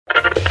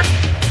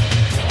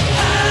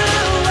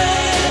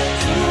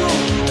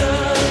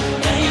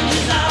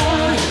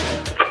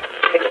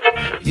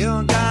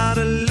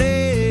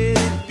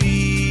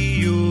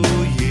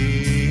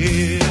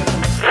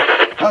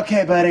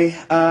hey, buddy.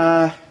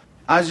 I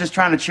was just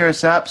trying to cheer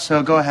us up,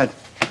 so go ahead.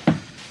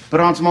 Put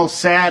on some old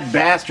sad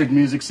bastard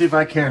music, see if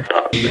I care.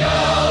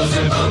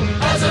 Beelzebub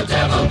has a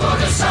devil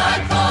put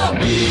aside for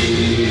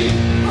me,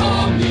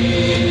 for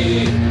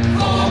me,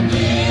 for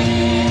me.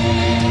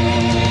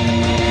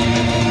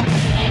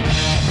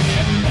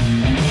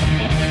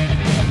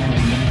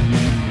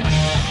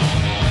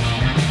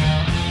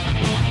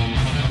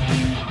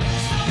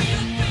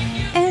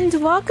 And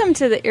welcome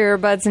to the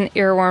Earbuds and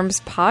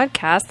Earworms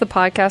podcast, the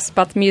podcast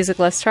about the music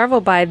less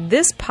traveled by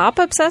this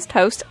pop-obsessed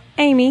host,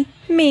 Amy,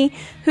 me,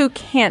 who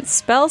can't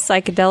spell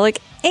psychedelic,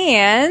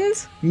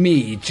 and...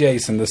 me,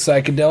 Jason, the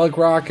psychedelic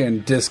rock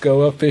and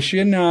disco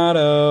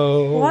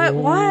aficionado.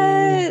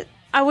 What?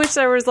 I wish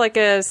there was like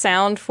a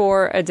sound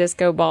for a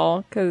disco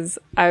ball, because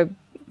I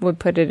would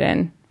put it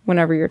in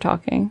whenever you're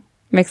talking.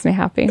 Makes me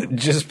happy.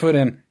 Just put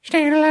in,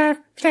 staying alive,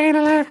 staying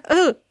alive.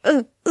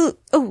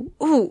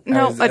 Ooh.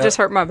 No, I just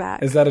hurt my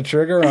back. Is that a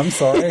trigger? I'm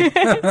sorry.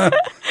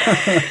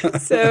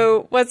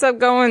 So, what's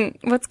going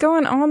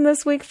on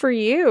this week for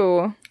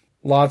you?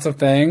 Lots of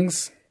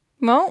things.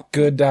 Well,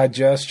 good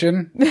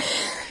digestion.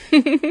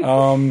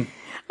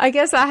 I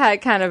guess I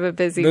had kind of a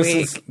busy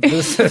week.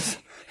 This is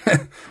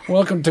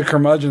welcome to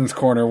Curmudgeon's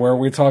Corner, where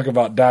we talk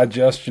about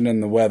digestion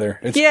and the weather.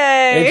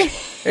 Yay!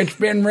 It's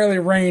been really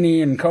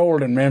rainy and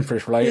cold in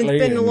Memphis lately.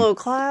 It's been a little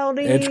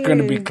cloudy. It's going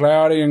to be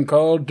cloudy and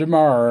cold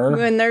tomorrow.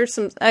 And there's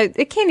some...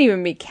 it can't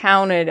even be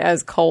counted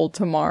as cold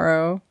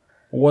tomorrow.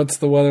 What's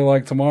the weather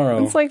like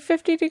tomorrow? It's like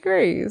 50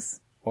 degrees.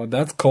 Well,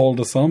 that's cold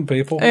to some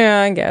people.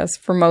 Yeah, I guess.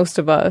 For most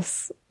of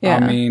us. Yeah.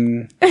 I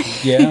mean,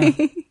 yeah.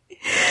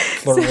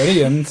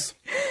 Floridians.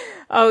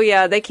 Oh,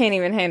 yeah. They can't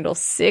even handle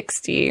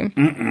 60.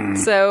 Mm-mm.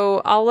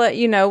 So I'll let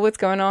you know what's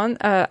going on.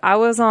 I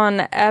was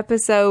on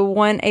episode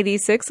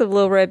 186 of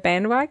Little Red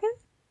Bandwagon.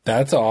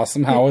 That's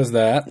awesome. How was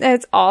that?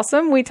 It's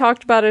awesome. We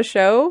talked about a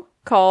show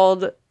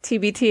called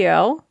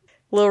TBTL.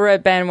 Little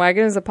Red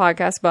Bandwagon is a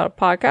podcast about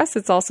a podcast.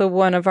 It's also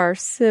one of our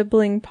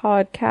sibling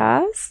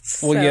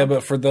podcasts. Well, yeah,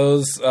 but for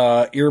those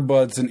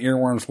earbuds and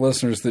earworms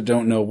listeners that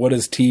don't know, what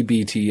is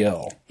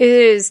TBTL? It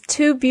is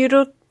Too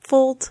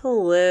Beautiful to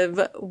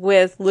Live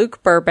with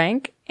Luke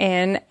Burbank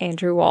and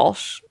Andrew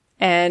Walsh.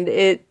 And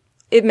it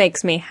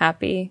makes me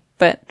happy,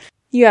 but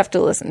you have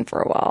to listen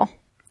for a while.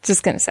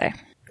 Just gonna say.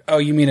 Oh,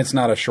 you mean it's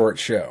not a short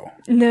show?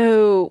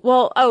 No.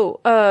 Well,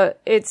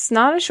 it's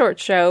not a short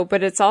show,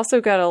 but it's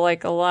also got a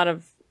lot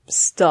of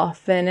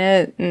stuff in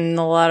it and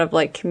a lot of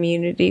like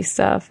community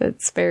stuff.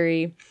 It's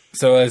very...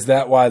 So is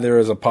that why there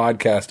is a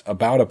podcast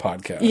about a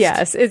podcast?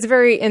 Yes, it's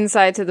very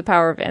inside to the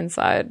power of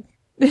inside.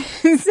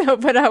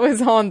 But I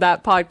was on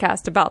that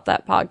podcast about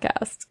that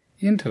podcast.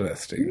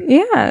 Interesting.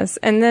 Yes.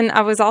 And then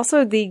I was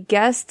also the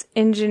guest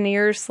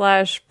engineer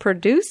 /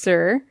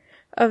 producer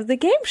of the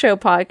game show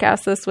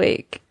podcast this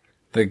week.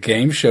 The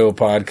game show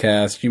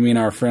podcast? You mean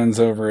our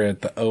friends over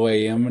at the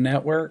OAM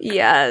network?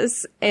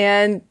 Yes.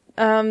 And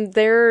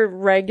their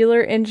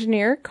regular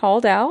engineer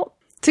called out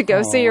to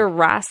go see a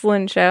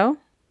wrestling show.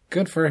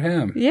 Good for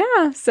him.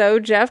 Yeah, so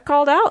Jeff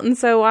called out, and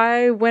so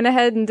I went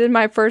ahead and did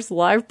my first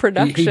live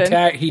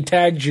production. He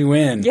tagged you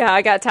in. Yeah,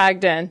 I got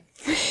tagged in.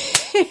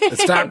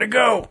 It's time to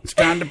go. It's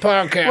time to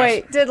podcast.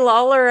 Wait, did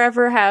Lawler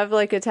ever have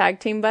like a tag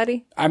team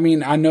buddy? I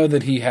mean, I know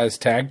that he has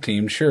tag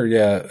teams. Sure,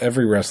 yeah,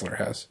 every wrestler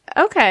has.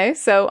 Okay,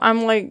 so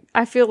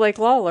I feel like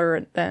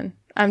Lawler then.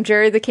 I'm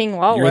Jerry the King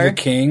Lawler. You're the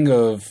king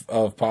of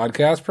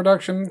podcast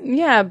production?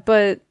 Yeah,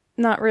 but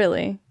not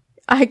really.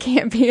 I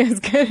can't be as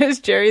good as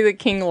Jerry the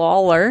King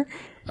Lawler.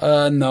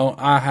 No,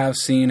 I have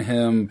seen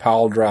him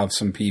pile drive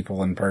some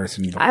people in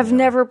person before. I've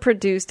never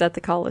produced at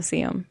the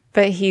Coliseum,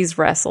 but he's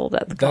wrestled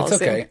at the Coliseum.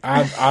 That's okay.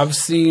 I've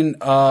seen,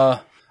 I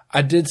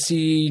did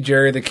see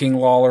Jerry the King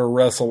Lawler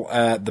wrestle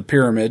at the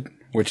Pyramid,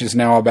 which is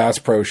now a Bass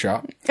Pro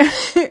Shop.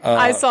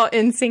 I saw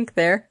NSYNC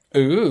there.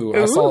 Ooh.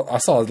 I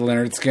saw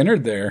Leonard Skinner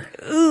there.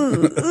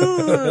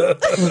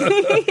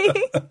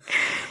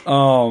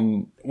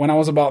 When I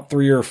was about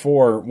 3 or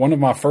 4, one of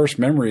my first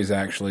memories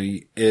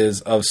actually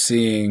is of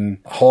seeing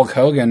Hulk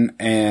Hogan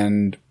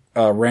and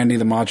Randy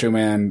the Macho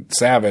Man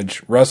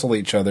Savage wrestle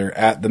each other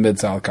at the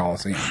Mid-South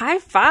Coliseum. High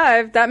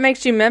five. That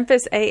makes you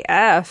Memphis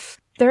AF.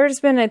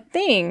 There's been a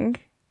thing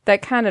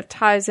that kind of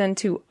ties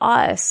into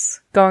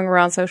us going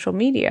around social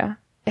media.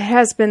 It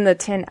has been the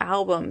 10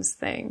 albums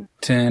thing.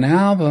 10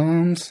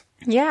 albums.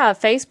 Yeah,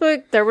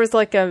 Facebook, there was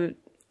like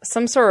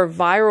some sort of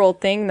viral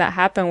thing that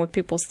happened with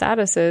people's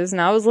statuses, and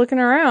I was looking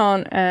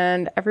around,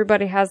 and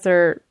everybody has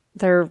their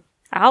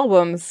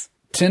albums.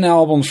 10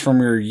 albums from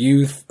your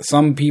youth.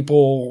 Some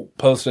people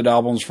posted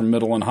albums from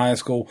middle and high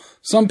school.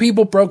 Some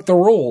people broke the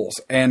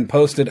rules and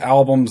posted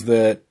albums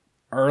that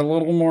are a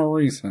little more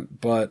recent,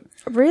 but...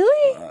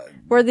 Really?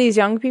 Were these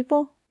young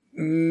people?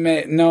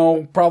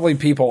 No, probably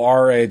people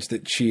our age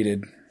that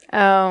cheated.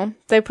 Oh,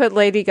 they put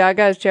Lady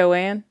Gaga as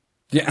Joanne?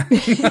 Yeah.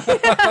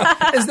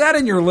 Is that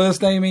in your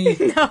list, Amy?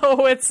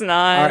 No, it's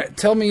not. All right,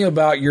 tell me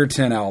about your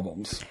 10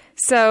 albums.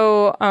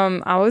 So,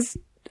 I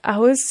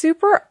was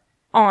super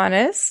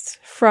honest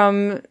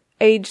from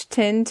age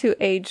 10 to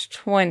age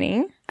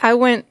 20, I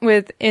went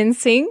with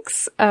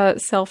NSYNC's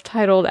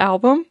self-titled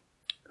album,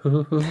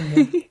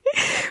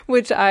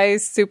 which I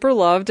super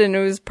loved, and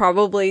it was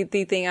probably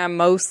the thing I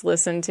most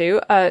listened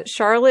to.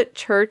 Charlotte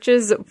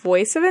Church's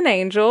Voice of an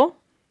Angel.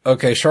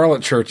 Okay,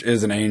 Charlotte Church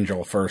is an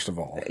angel, first of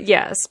all.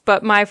 Yes,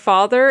 but my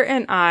father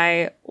and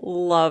I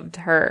loved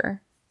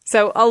her.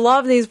 So a lot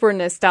of these were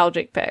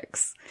nostalgic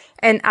picks.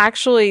 And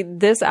actually,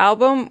 this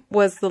album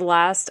was the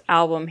last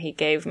album he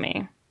gave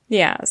me.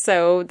 Yeah,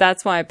 so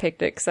that's why I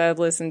picked it, because I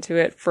listened to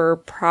it for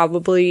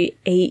probably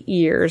 8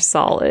 years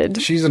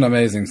solid. She's an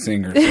amazing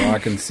singer, so I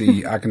can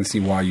see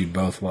why you'd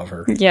both love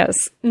her.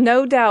 Yes,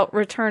 no doubt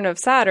Return of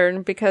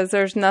Saturn, because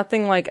there's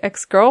nothing like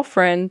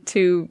Ex-Girlfriend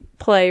to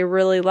play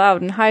really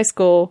loud in high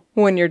school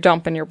when you're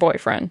dumping your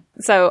boyfriend.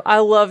 So I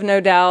love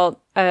No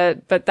Doubt,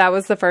 but that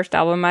was the first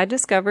album I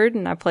discovered,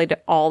 and I played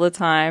it all the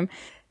time.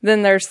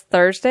 Then there's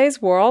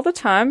Thursday's War All the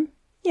Time,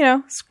 you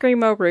know,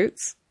 Screamo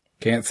roots.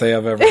 Can't say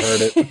I've ever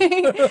heard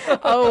it.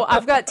 Oh,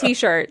 I've got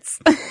t-shirts.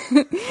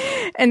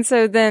 And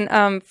so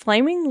then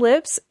Flaming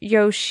Lips,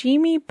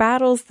 Yoshimi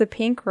Battles the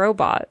Pink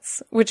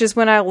Robots, which is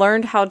when I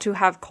learned how to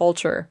have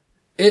culture.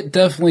 It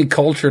definitely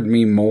cultured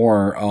me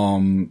more.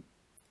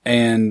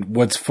 And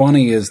what's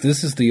funny is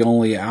this is the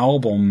only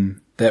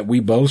album that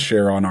we both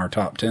share on our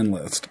top 10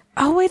 list.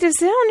 Oh, wait,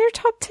 is it on your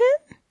top 10?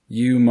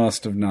 You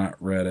must have not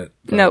read it.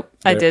 Nope,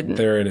 I didn't.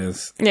 There it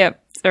is.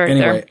 Yep, right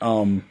anyway,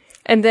 there.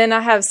 And then I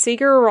have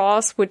Sigur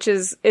Rós, which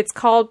it's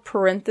called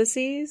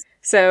Parentheses.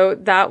 So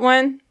that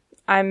one,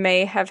 I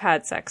may have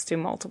had sex to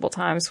multiple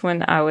times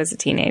when I was a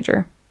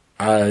teenager.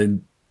 I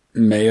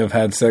may have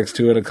had sex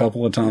to it a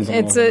couple of times.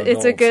 It's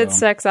a good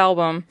sex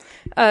album.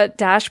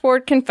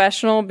 Dashboard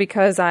Confessional,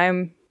 because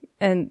and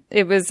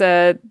it was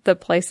the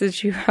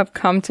places you have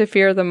come to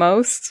fear the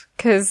most,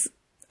 because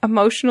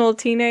emotional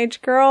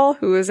teenage girl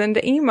who is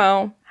into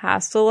emo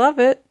has to love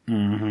it.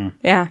 Mm-hmm.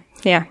 Yeah,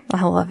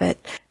 I love it.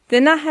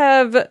 Then I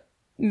have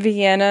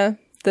Vienna,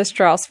 the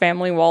Strauss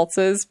Family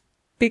Waltzes,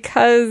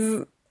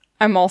 because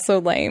I'm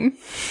also lame.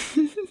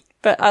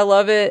 But I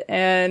love it,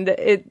 and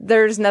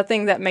there's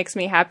nothing that makes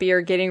me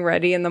happier getting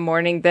ready in the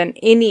morning than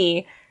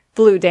any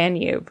Blue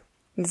Danube.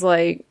 It's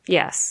like,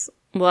 yes,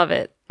 love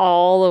it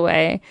all the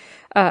way.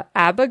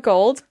 ABBA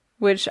Gold,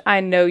 which I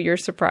know you're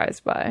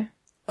surprised by.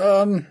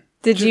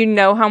 Did you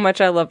know how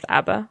much I loved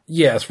ABBA?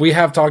 Yes, we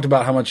have talked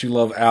about how much you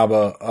love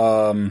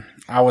ABBA.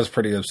 I was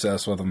pretty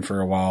obsessed with them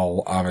for a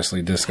while,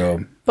 obviously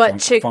disco, but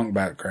funk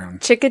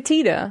background.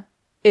 Chiquitita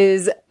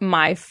is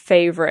my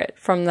favorite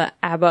from the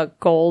ABBA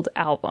Gold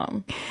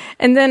album.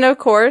 And then, of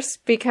course,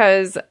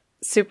 because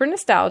super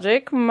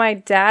nostalgic, my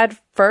dad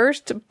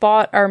first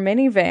bought our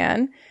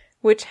minivan,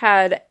 which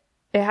had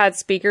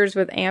speakers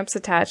with amps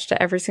attached to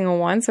every single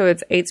one. So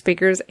it's 8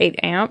 speakers, 8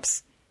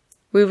 amps.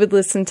 We would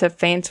listen to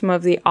Phantom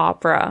of the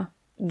Opera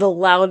the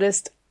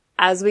loudest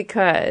as we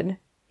could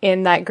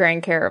in that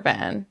Grand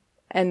Caravan.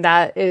 And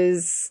that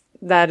is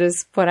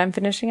what I'm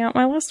finishing out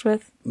my list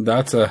with.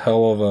 That's a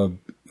hell of a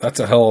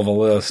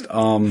list.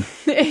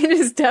 It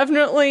is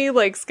definitely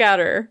like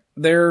scatter.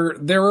 There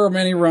are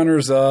many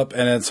runners up,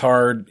 and it's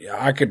hard.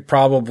 I could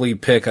probably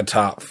pick a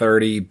top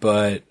 30,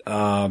 but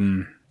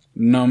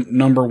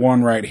number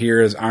one right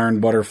here is Iron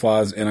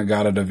Butterflies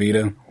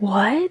In-A-Gadda-Da-Vida.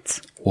 What?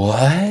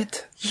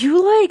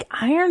 You like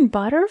Iron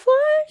Butterfly?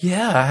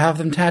 Yeah, I have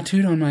them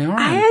tattooed on my arm.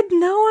 I had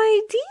no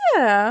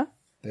idea.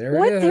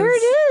 There it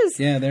is.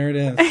 Yeah, there it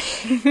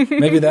is.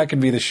 Maybe that could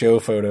be the show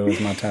photo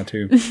as my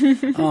tattoo.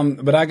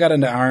 But I got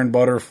into Iron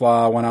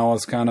Butterfly when I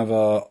was kind of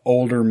a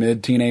older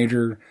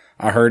mid-teenager.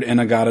 I heard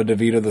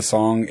In-A-Gadda-Da-Vida, the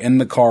song, in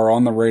the car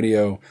on the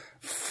radio,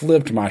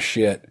 flipped my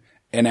shit,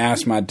 and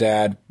asked my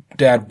dad,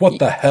 what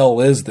the hell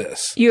is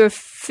this? You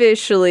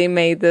officially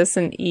made this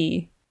an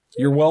E.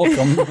 You're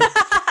welcome.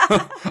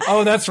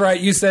 Oh, that's right.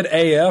 You said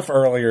AF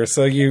earlier,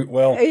 so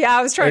yeah,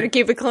 I was trying to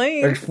keep it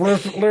clean.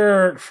 Explicit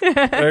lyrics.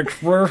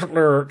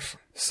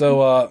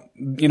 So,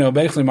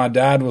 basically my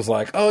dad was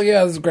like, oh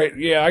yeah, this is great.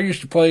 Yeah, I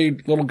used to play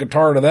little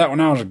guitar to that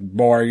when I was a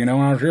boy, when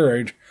I was your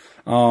age.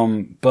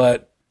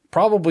 But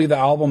probably the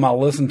album I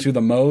listened to the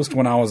most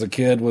when I was a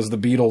kid was the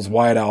Beatles'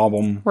 White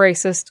Album.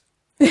 Racist.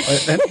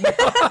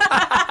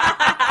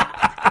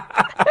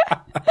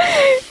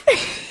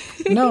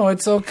 No,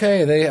 it's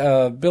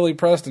okay. Billy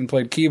Preston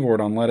played keyboard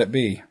on Let It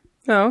Be.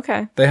 Oh,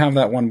 okay. They have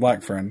that one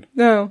black friend.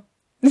 No.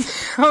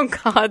 Oh,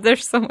 God,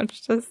 there's so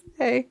much to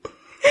say.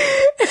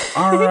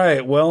 All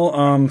right.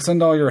 Well,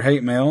 send all your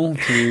hate mail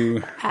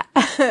to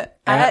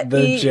at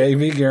the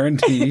JV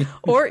Guarantee.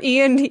 Or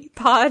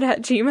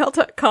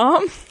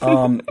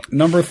endpod@gmail.com.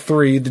 Number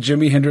 3, the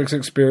Jimi Hendrix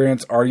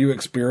Experience. Are you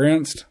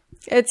experienced?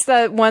 It's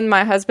that one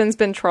my husband's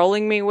been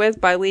trolling me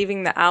with by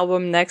leaving the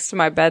album next to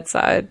my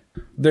bedside.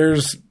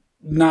 There's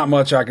not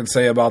much I can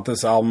say about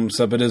this album,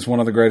 except it is one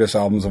of the greatest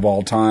albums of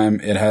all time.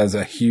 It has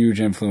a huge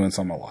influence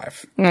on my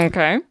life.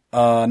 Okay.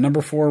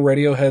 Number 4,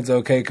 Radiohead's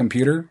OK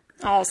Computer.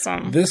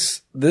 Awesome.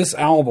 This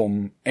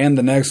album and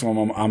the next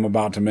one I'm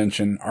about to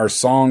mention are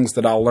songs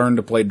that I learned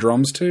to play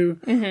drums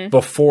to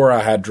before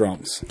I had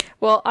drums.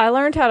 Well, I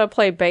learned how to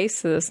play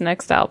bass to this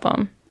next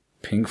album.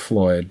 Pink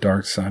Floyd,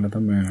 Dark Side of the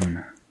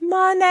Moon.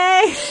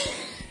 Money!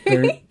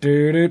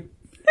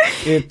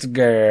 It's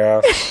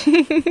gas.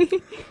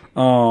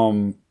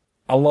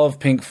 I love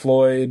Pink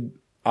Floyd.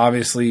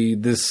 Obviously,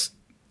 this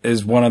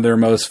is one of their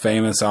most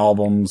famous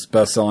albums,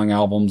 best-selling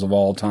albums of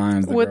all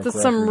time. With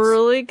some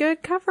really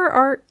good cover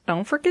art.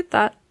 Don't forget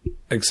that.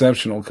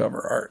 Exceptional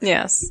cover art.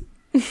 Yes.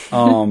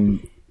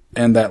 And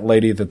that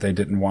lady that they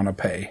didn't want to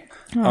pay.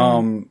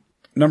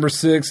 Number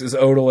 6 is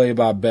Odelay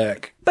by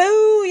Beck.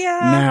 Boo, yeah.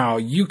 Now,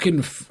 you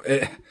can...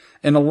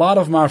 And a lot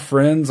of my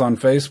friends on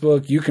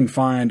Facebook, you can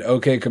find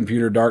OK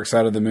Computer, Dark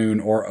Side of the Moon,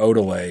 or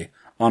Odelay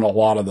on a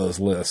lot of those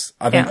lists.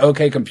 I think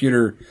OK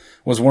Computer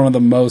was one of the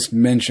most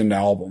mentioned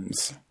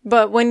albums.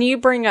 But when you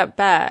bring up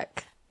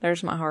Beck,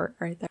 there's my heart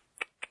right there.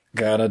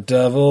 Got a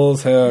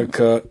devil's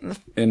haircut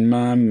in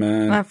my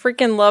mind. I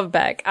freaking love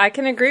Beck. I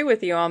can agree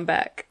with you on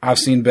Beck. I've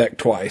seen Beck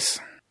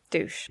twice.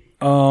 Douche.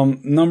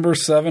 Number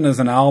 7 is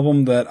an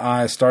album that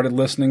I started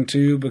listening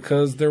to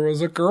because there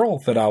was a girl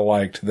that I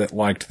liked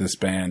this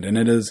band, and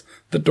it is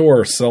The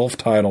Doors,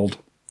 self-titled.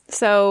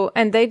 So,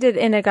 and they did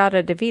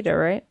Inagata Devita,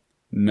 right?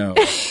 No.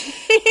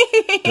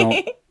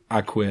 Don't.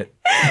 I quit.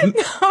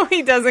 No,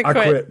 he doesn't quit.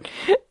 I quit.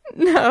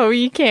 No,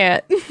 you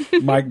can't.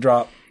 Mic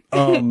drop.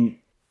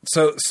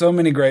 So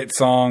many great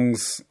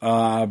songs.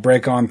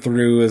 Break On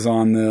Through is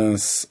on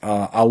this.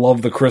 I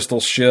love The Crystal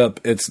Ship.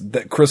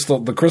 The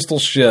Crystal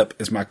Ship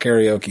is my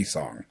karaoke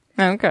song.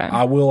 Okay.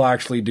 I will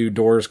actually do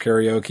Doors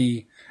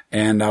karaoke,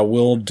 and I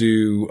will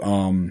do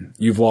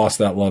You've Lost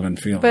That Love and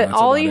Feeling. But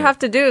all you have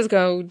to do is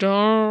go.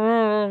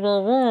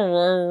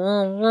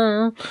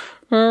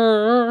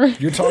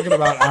 You're talking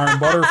about Iron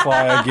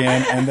Butterfly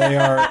again, and they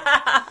are...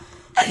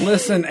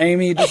 Listen,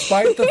 Amy,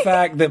 despite the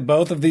fact that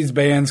both of these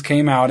bands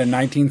came out in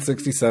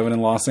 1967 in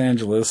Los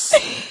Angeles,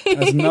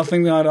 has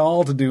nothing at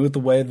all to do with the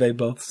way they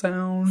both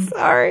sound.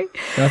 Sorry.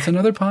 That's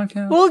another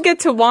podcast. We'll get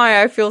to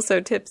why I feel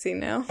so tipsy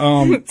now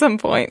at some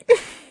point.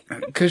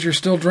 Because you're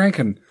still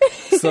drinking.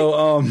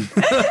 So,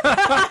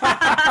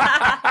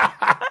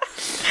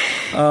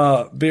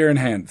 beer in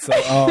hand.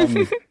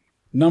 So,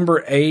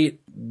 number 8,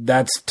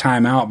 that's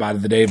Time Out by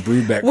the Dave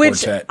Brubeck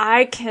Quartet. Which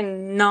I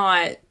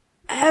cannot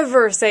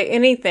ever say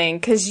anything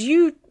because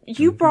you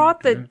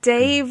brought the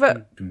Dave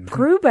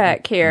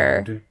Brubeck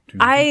here.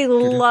 I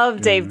love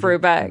Dave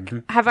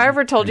Brubeck. Have I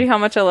ever told you how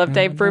much I love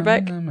Dave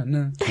Brubeck?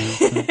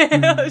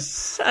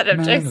 Shut up,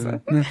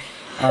 Jason.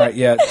 All right,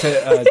 yeah.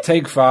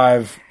 Take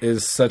 5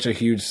 is such a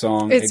huge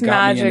song. It's it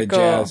got magical. me into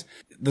jazz.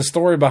 The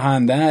story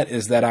behind that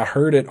is that I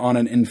heard it on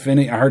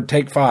I heard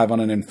Take 5 on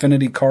an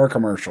Infinity car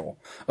commercial.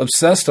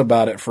 Obsessed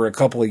about it for a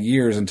couple of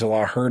years until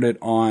I heard it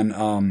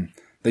on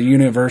the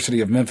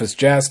University of Memphis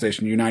jazz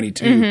station,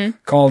 U92,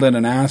 called in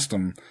and asked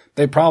them.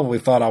 They probably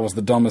thought I was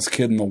the dumbest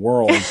kid in the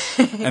world.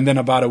 And then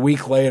about a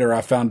week later,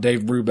 I found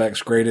Dave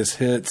Brubeck's greatest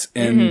hits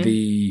in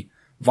the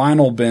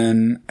vinyl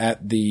bin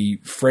at the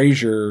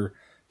Fraser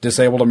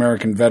Disabled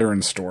American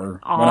Veterans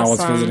Store when I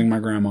was visiting my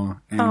grandma.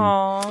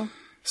 And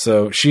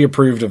so she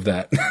approved of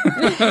that.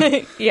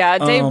 Yeah,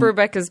 Dave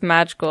Brubeck is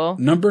magical.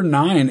 Number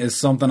 9 is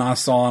something I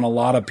saw on a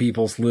lot of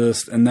people's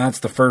list, and that's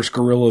the first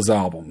Gorillaz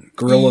album.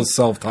 Gorillaz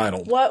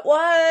self-titled. What?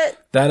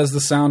 That is the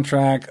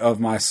soundtrack of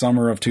my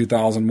summer of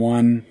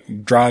 2001,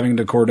 driving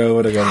to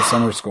Cordova to go to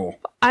summer school.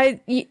 I'm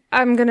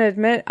going to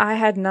admit, I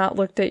had not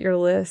looked at your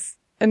list,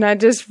 and I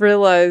just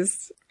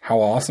realized...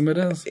 How awesome it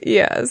is?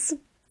 Yes.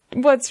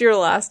 What's your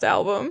last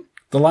album?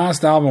 The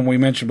last album we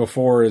mentioned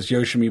before is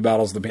Yoshimi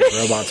Battles the Pink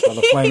Robots by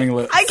the Flaming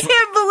Lips. I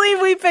can't believe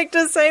we picked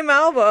the same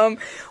album.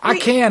 I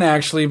can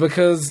actually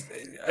because,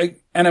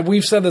 and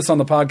we've said this on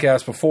the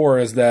podcast before,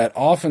 is that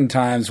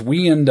oftentimes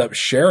we end up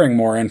sharing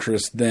more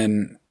interest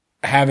than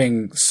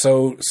having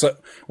so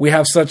we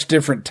have such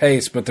different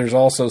tastes, but there's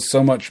also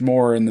so much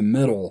more in the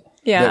middle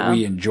that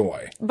we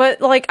enjoy. But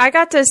I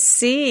got to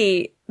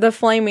see the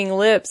Flaming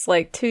Lips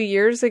 2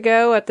 years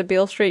ago at the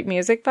Beale Street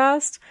Music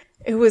Fest.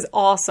 It was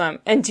awesome.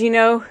 And do you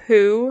know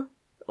who,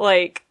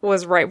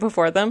 was right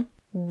before them?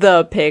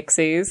 The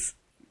Pixies.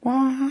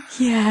 What?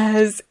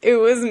 Yes, it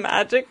was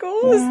magical.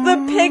 It was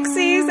the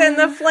Pixies and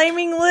the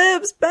Flaming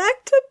Lips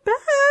back to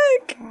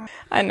back.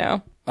 I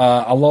know.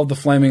 I love the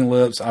Flaming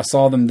Lips. I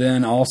saw them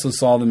then. I also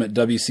saw them at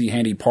W.C.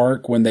 Handy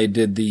Park when they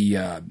did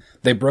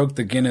they broke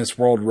the Guinness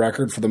World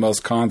Record for the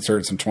most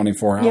concerts in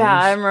 24 hours. Yeah,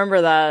 I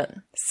remember that.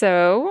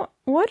 So,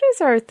 what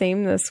is our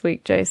theme this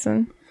week,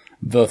 Jason?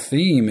 The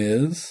theme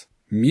is...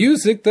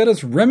 music that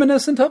is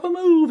reminiscent of a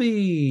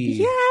movie.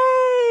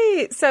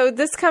 Yay! So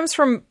this comes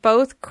from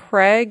both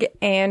Craig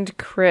and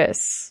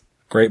Chris.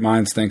 Great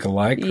minds think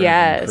alike. Craig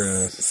and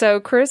Chris. So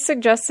Chris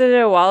suggested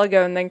it a while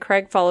ago, and then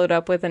Craig followed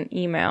up with an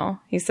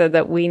email. He said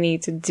that we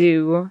need to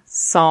do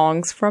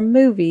songs from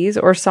movies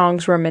or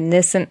songs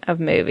reminiscent of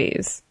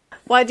movies.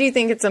 Why do you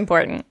think it's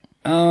important?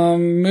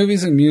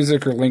 Movies and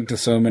music are linked to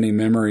so many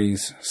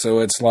memories. So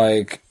it's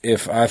like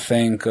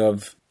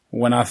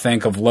when I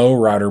think of Low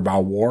Rider by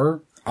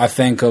War, I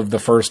think of the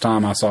first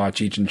time I saw a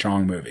Cheech and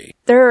Chong movie.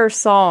 There are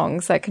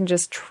songs that can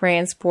just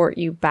transport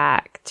you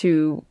back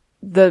to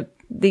the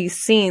these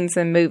scenes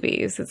in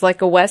movies. It's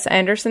like a Wes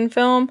Anderson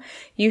film.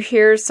 You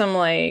hear some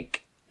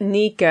like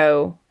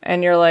Nico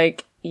and you're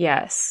like,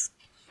 yes,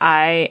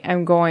 I'm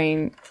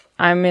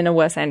in a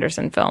Wes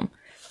Anderson film.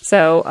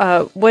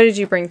 So, what did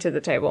you bring to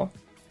the table?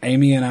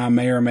 Amy and I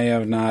may or may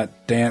have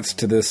not danced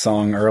to this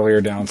song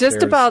earlier downstairs.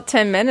 Just about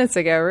 10 minutes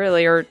ago,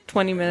 really, or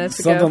 20 minutes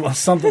ago.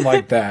 Something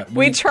like that.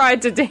 We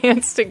tried to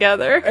dance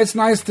together. It's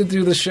nice to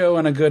do the show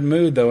in a good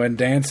mood, though, and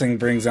dancing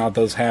brings out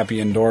those happy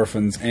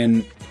endorphins.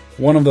 And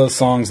one of those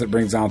songs that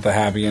brings out the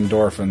happy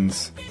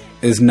endorphins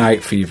is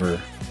Night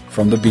Fever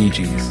from the Bee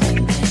Gees.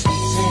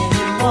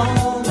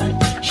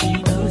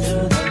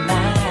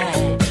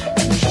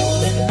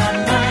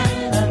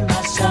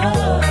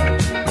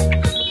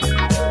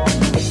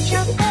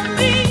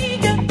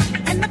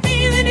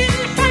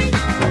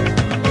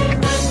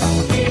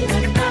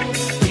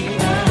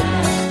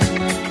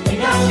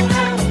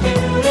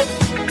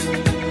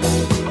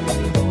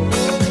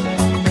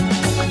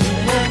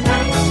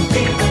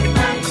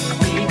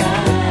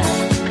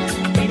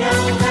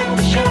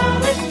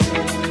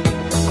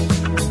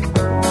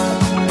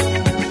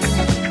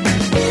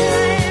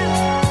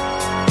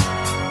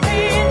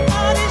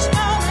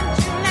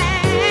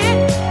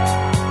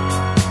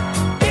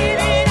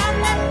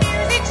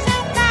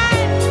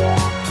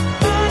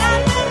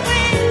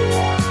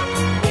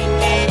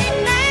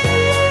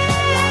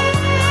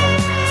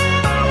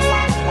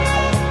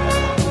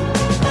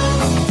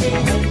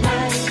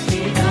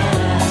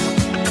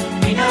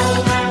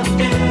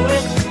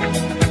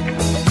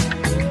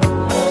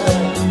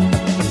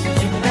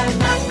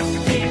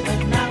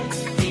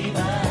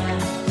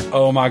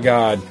 Oh my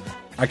God.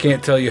 I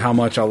can't tell you how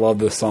much I love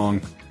this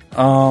song.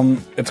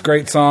 It's a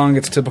great song.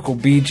 It's typical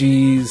Bee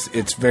Gees.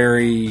 It's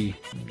very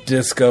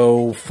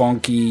disco,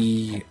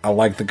 funky. I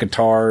like the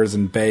guitars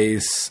and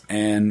bass,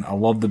 and I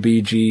love the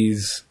Bee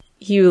Gees.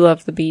 You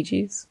love the Bee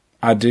Gees?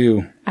 I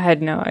do. I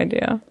had no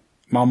idea.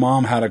 My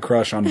mom had a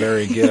crush on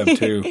Barry Gibb,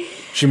 too.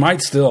 She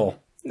might still.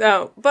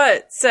 No,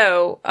 but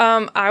so,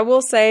 I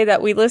will say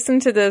that we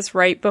listened to this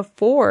right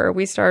before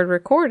we started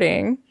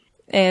recording,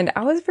 and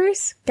I was very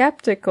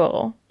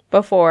skeptical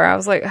before. I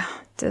was like,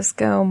 oh,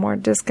 disco, more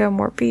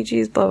Bee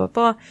Gees, blah, blah,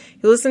 blah.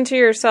 You listen to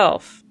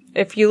yourself.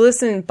 If you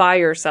listen by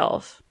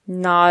yourself,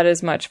 not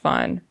as much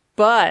fun.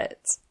 But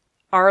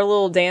our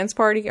little dance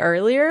party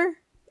earlier,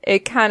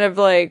 it kind of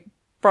like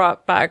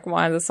brought back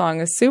why the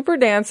song is super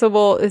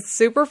danceable. It's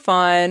super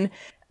fun.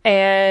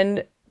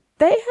 And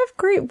they have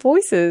great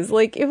voices.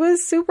 Like, it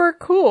was super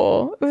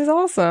cool. It was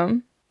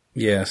awesome.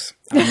 Yes.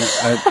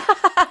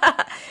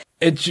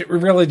 It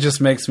really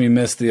just makes me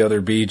miss the other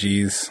Bee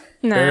Gees.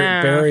 Nah.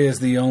 Barry is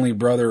the only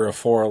brother of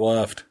four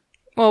left.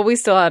 Well, we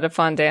still had a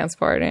fun dance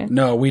party.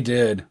 No, we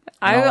did.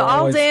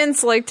 I'll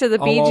dance like to the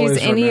Bee Gees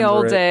any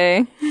old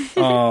day.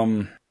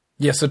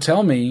 Yeah, so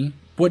tell me,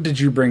 what did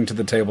you bring to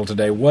the table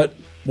today? What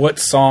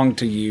song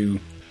to you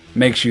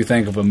makes you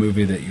think of a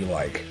movie that you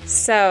like?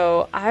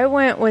 So, I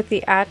went with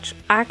the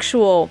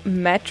actual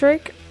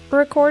Metric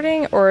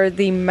recording, or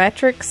the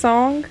Metric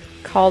song,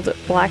 called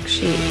Black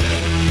Sheep.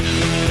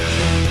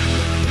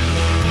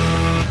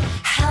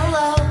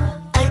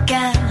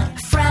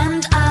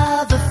 Friend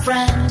of a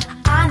friend,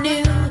 I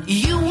knew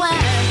you when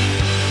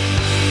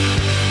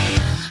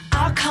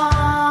our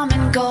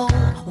common goal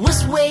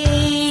was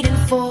waiting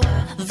for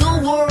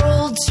the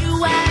world to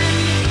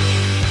end.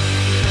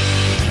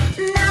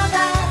 Now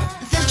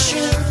that the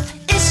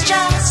truth is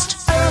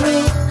just a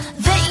rule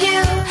that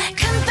you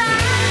can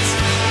bend,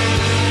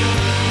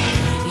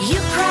 you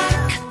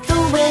crack the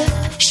whip,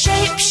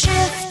 shape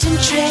shift and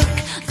trick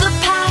the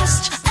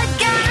past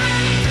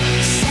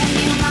again. Send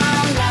you my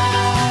love,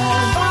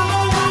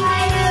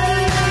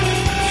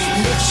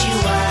 lift you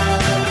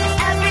up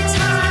every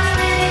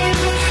time,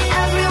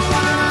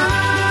 everyone,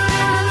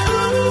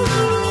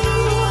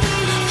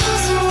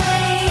 pulls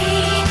away,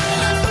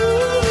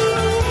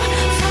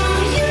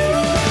 from you.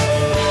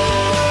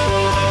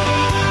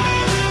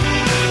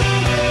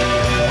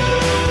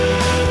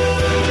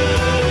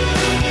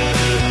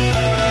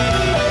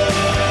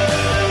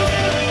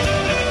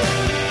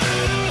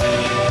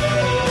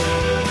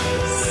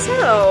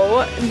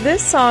 So,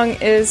 this song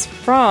is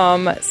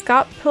from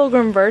Scott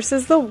Pilgrim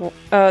vs.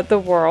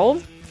 the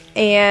World,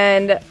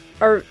 and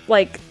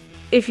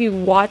if you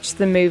watch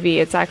the movie,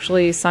 it's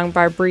actually sung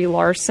by Brie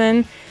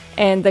Larson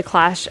and The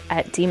Clash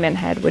at Demon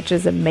Head, which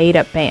is a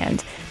made-up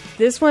band.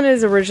 This one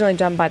is originally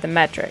done by The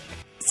Metric.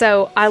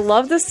 So, I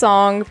love the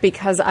song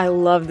because I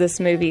love this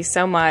movie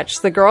so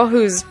much. The girl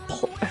who's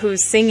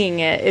singing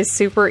it is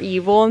super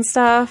evil and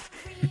stuff,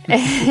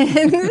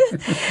 and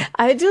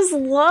I just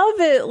love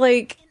it.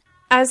 Like,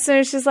 as soon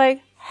as she's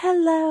like,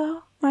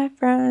 hello, my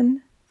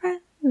friend.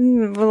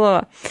 Blah,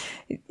 blah.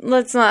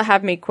 Let's not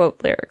have me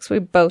quote lyrics. We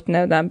both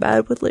know that I'm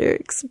bad with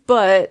lyrics.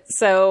 But,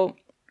 so...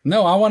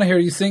 No, I want to hear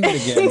you sing it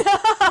again.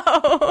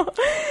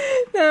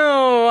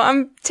 No,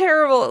 I'm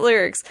terrible at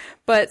lyrics.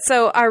 But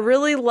so I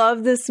really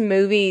love this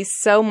movie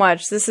so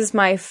much. This is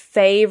my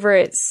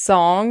favorite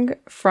song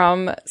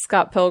from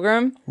Scott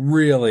Pilgrim.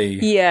 Really?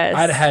 Yes.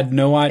 I'd had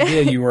no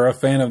idea you were a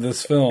fan of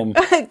this film.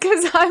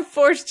 Because I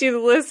forced you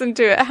to listen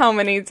to it how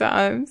many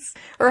times?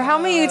 Or how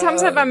many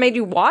times have I made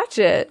you watch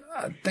it?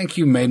 I think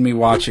you made me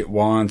watch it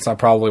once. I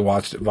probably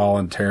watched it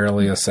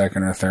voluntarily a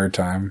second or third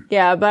time.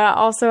 Yeah, but I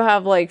also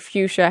have like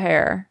fuchsia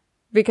hair.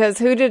 Because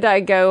who did I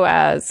go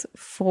as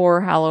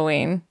for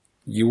Halloween?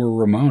 You were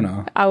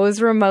Ramona. I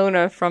was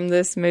Ramona from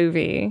this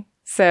movie.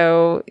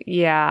 So,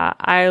 yeah,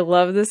 I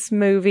love this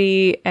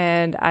movie,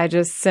 and I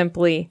just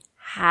simply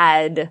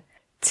had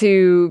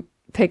to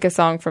pick a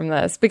song from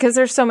this because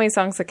there's so many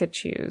songs I could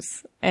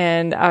choose.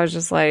 And I was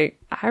just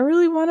like, I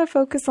really want to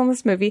focus on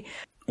this movie.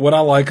 What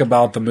I like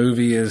about the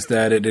movie is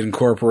that it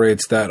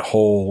incorporates that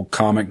whole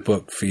comic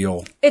book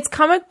feel. It's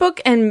comic book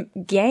and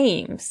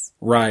games.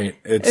 Right.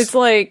 It's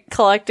like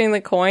collecting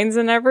the coins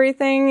and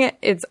everything.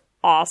 It's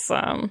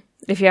awesome.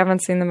 If you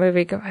haven't seen the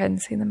movie, go ahead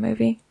and see the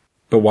movie.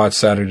 But watch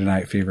Saturday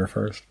Night Fever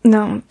first.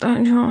 No, you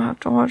don't have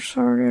to watch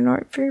Saturday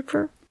Night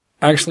Fever.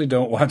 Actually,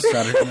 don't watch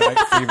Saturday Night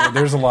Fever.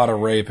 There's a lot of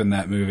rape in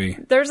that movie.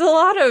 There's a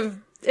lot of...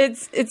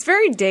 It's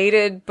very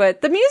dated,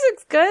 but the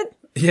music's good.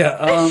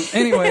 Yeah,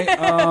 anyway,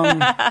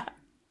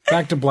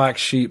 back to Black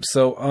Sheep.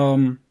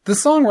 So, the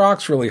song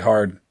rocks really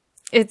hard.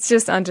 It's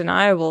just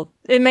undeniable.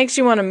 It makes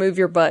you want to move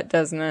your butt,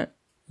 doesn't it?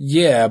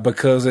 Yeah,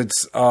 because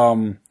it's,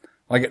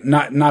 like,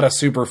 not a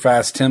super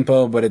fast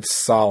tempo, but it's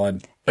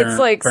solid. It's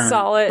like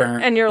solid,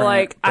 and you're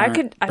like, I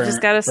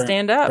just gotta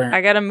stand up.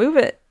 I gotta move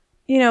it.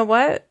 You know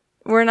what?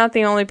 We're not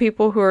the only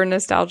people who are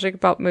nostalgic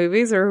about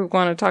movies or who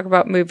want to talk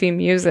about movie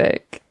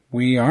music.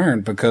 We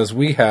aren't, because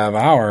we have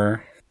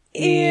our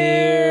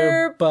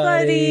Ear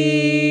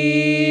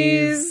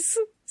Buddies.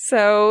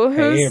 So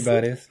who's... Hey, Ear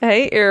Buddies.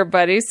 Hey, Ear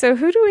Buddies. So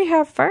who do we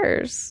have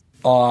first?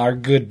 Our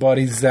good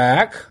buddy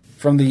Zach,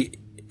 from the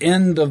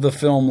end of the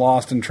film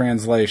Lost in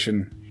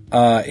Translation.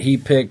 He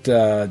picked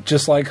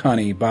Just Like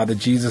Honey by the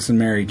Jesus and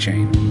Mary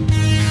Chain.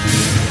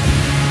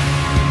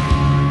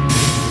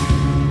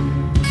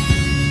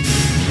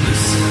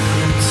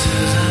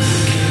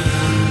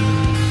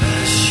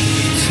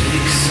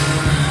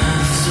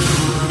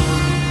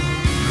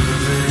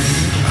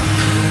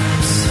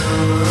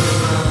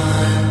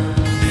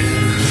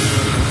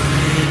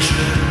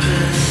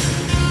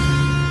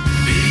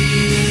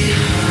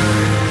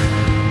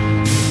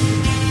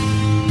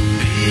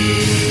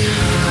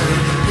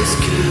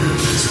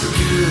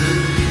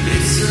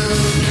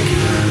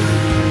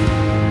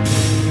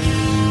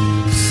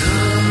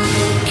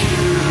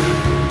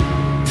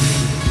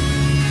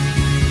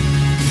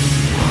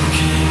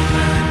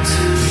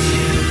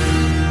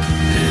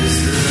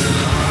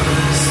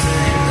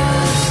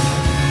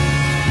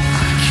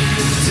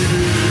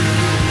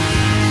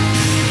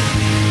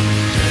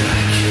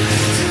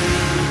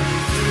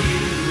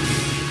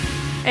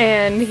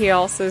 And he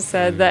also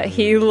said that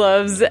he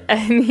loves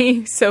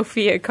any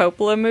Sofia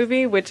Coppola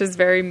movie, which is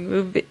very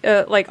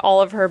like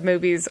all of her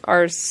movies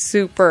are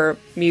super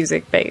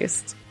music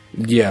based.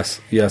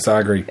 Yes, I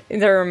agree.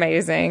 They're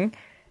amazing.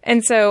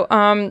 And so,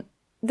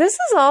 this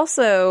is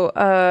also,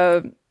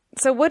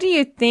 so what do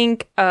you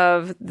think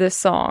of this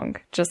song,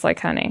 Just Like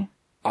Honey?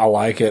 I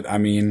like it. I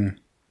mean,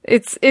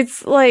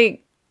 it's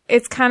like,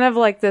 it's kind of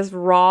like this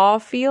raw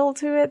feel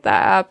to it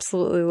that I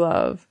absolutely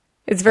love.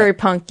 It's very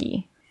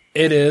punky.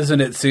 it is,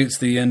 and it suits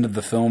the end of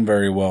the film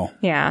very well.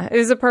 Yeah, it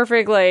was a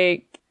perfect,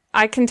 like,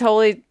 I can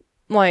totally,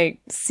 like,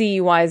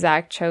 see why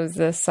Zach chose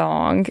this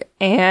song.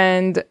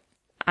 And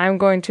I'm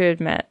going to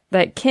admit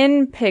that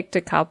Ken picked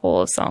a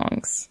couple of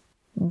songs.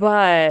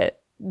 But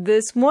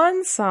this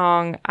one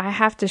song I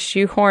have to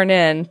shoehorn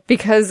in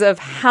because of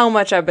how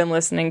much I've been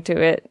listening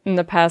to it in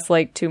the past,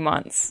 like, 2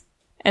 months.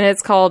 And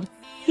it's called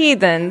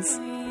Heathens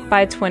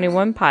by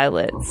 21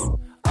 Pilots.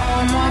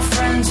 All my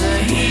friends are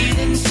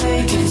heathens,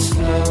 take it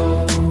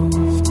slow.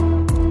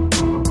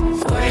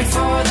 Wait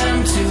for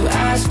them to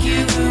ask you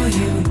who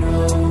you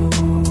know.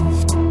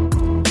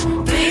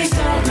 Please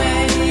don't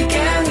make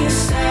any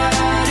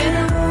sudden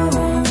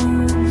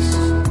moves.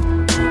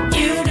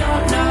 You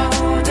don't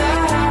know the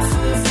half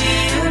of the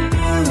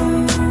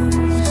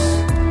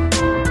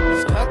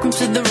abuse. Welcome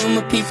to the room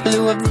of people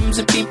who have rooms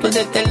of people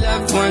that they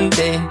love one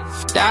day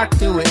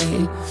docked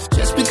away.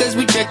 Just because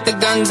we check the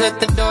guns at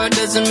the door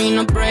doesn't mean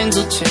our brains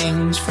will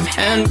change from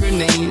hand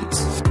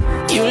grenades.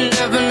 You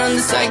love another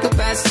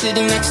psychopath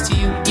sitting next to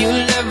you. You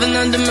love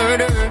another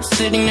murderer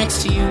sitting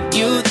next to you.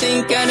 You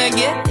think I'd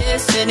get here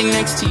sitting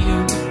next to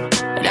you.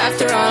 But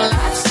after all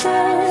I've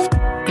said,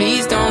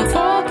 please don't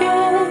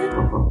forget.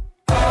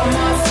 All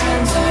my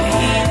friends are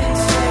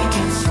heathens,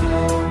 taking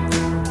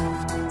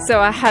slow. So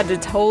I had to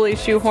totally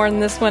shoehorn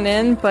this one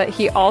in, but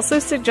he also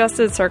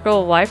suggested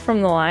Circle of Life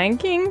from The Lion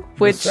King,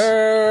 which... The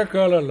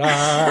circle of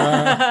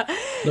life,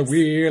 the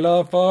wheel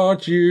of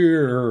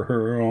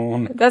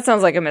fortune. That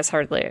sounds like a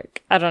misheard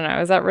lyric. I don't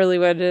know. Is that really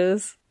what it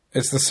is?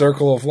 It's the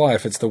circle of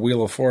life. It's the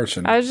wheel of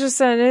fortune. I was just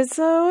saying, it's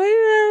so...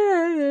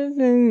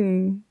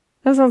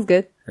 That sounds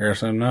good.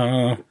 There's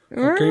enough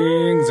for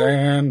kings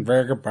and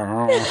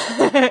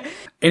vagabonds.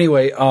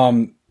 Anyway,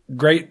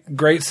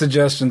 great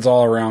suggestions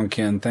all around,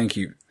 Ken. Thank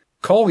you.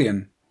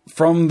 Collian,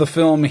 from the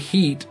film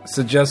Heat,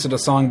 suggested a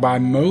song by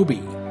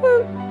Moby,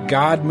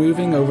 God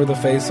Moving Over the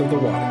Face of the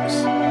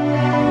Waters.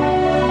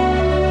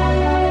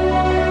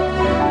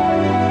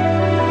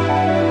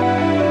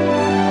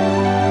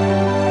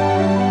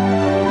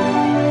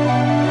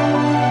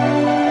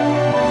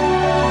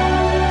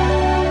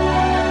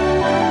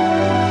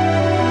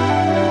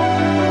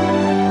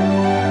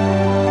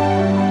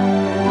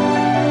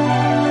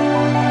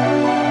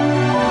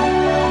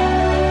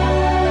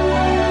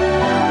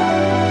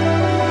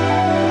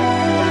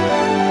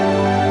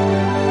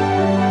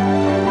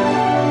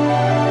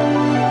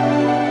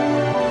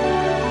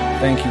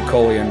 Thank you,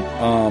 Collian.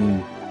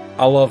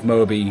 I love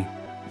Moby,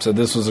 so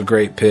this was a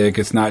great pick.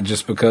 It's not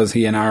just because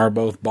he and I are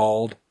both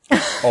bald,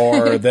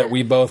 or that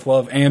we both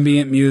love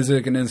ambient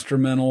music and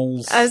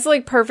instrumentals. It's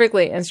like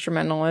perfectly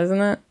instrumental, isn't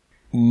it?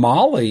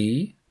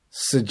 Molly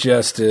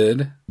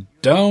suggested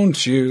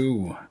Don't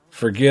You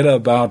Forget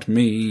About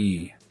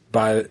Me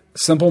by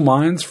Simple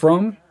Minds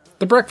from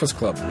The Breakfast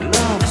Club.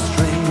 Love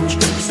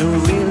strange, so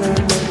real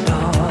in the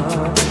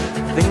dark.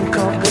 Think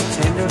of the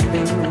tender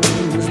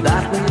things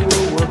that we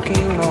were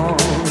working on.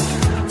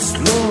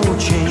 Slow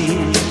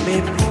change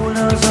may pull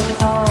us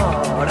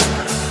apart.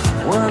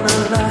 When the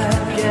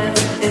light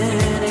gets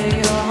into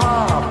your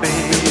heart,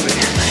 baby,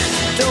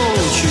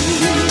 don't you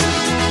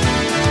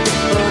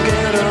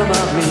forget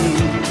about me.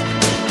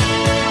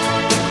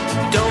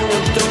 Don't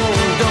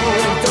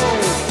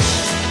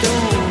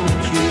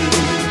you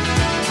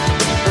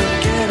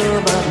forget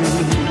about me.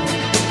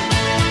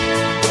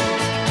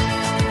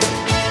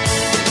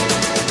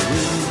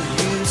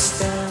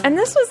 And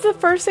this was the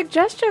first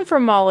suggestion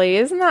from Molly.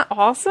 Isn't that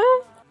awesome?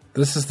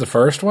 This is the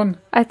first one?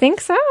 I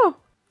think so.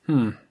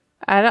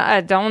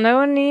 I don't know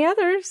any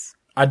others.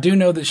 I do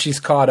know that she's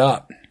caught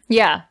up.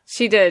 Yeah,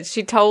 she did.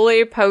 She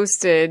totally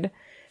posted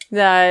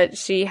that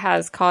she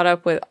has caught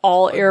up with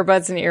all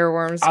Earbuds and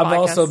Earworms I've podcasts.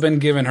 also been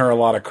giving her a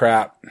lot of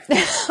crap.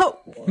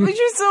 But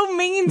you're so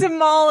mean to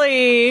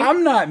Molly.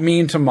 I'm not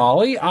mean to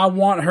Molly. I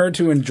want her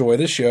to enjoy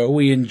the show.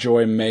 We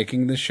enjoy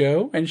making the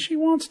show, and she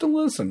wants to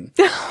listen.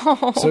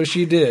 So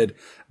she did.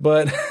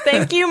 But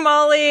Thank you,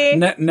 Molly.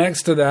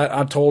 next to that,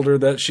 I told her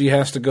that she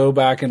has to go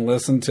back and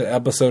listen to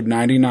episode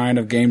 99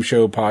 of Game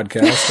Show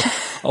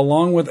Podcast,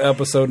 along with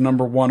episode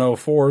number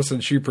 104,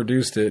 since she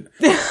produced it.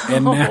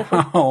 And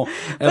now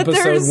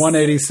episode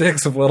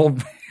 186 of Little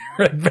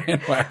Red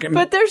Bandwagon.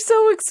 But they're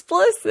so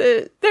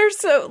explicit. They're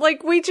so,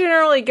 like, we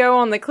generally go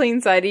on the clean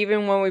side,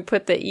 even when we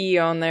put the E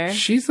on there.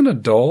 She's an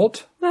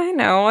adult. I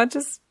know,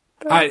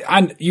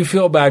 You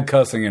feel bad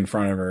cussing in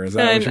front of her. Is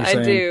that what you're saying?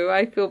 I do.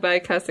 I feel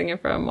bad cussing in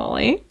front of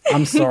Molly.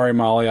 I'm sorry,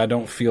 Molly. I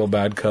don't feel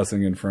bad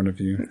cussing in front of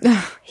you.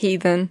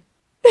 Heathen.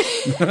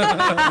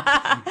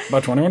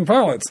 By 21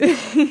 Pilots.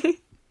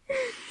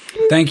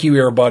 Thank you,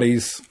 Ear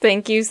Buddies.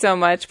 Thank you so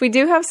much. We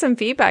do have some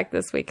feedback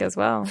this week as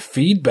well.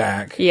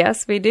 Feedback.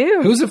 Yes, we do.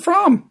 Who's it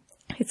from?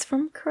 It's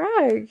from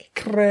Craig.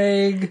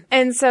 Craig.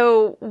 And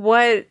so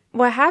what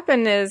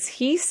happened is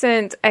he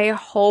sent a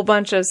whole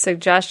bunch of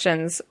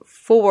suggestions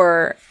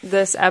for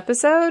this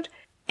episode,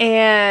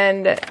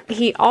 and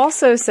he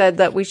also said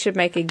that we should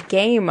make a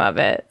game of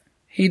it.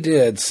 He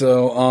did.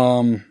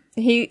 So,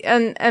 He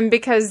and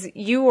because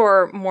you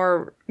are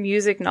more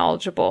music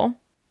knowledgeable,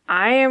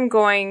 I am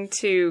going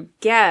to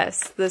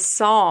guess the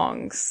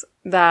songs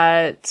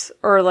that,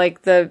 or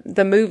like the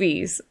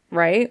movies,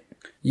 right?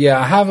 yeah,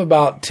 I have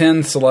about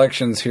 10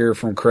 selections here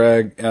from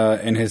Craig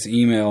in his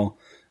email.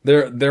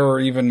 There are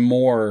even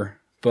more,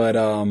 but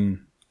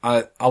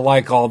I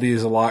like all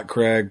these a lot,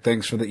 Craig.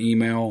 Thanks for the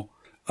email.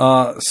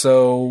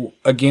 So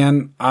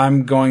again,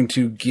 I'm going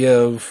to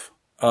give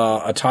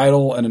a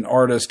title and an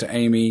artist to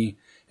Amy,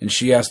 and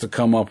she has to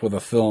come up with a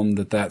film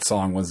that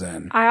song was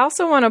in. I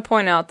also want to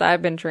point out that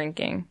I've been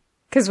drinking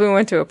because we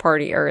went to a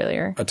party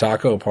earlier. A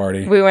taco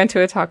party. We went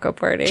to a taco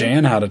party.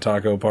 Jan had a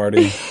taco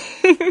party.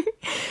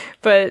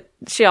 But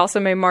she also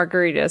made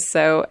margaritas,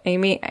 so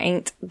Amy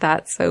ain't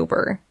that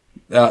sober.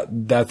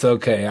 That's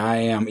okay. I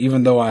am,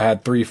 even though I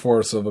had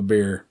 3/4 of a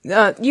beer.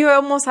 You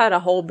almost had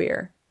a whole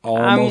beer.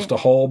 Almost a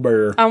whole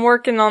beer. I'm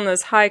working on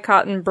this High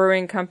Cotton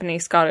Brewing Company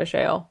Scottish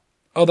Ale.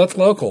 Oh, that's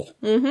local.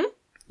 Mm-hmm.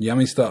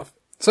 Yummy stuff.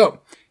 So,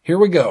 here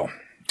we go.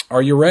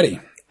 Are you ready?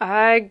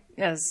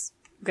 As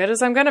good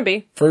as I'm gonna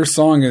be. First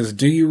song is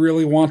Do You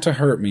Really Want to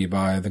Hurt Me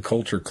by The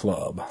Culture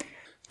Club.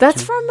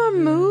 That's from a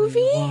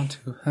movie? Want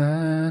to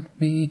hurt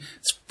me?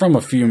 It's from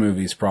a few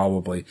movies,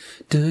 probably.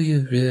 Do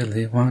you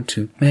really want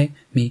to make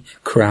me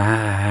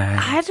cry?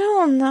 I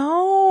don't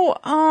know.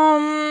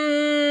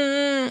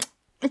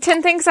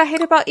 10 Things I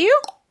Hate About You?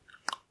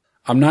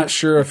 I'm not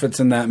sure if it's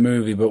in that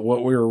movie, but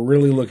what we were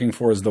really looking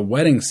for is The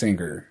Wedding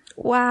Singer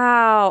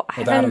Wow.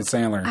 with Adam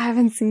Sandler. I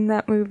haven't seen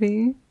that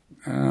movie.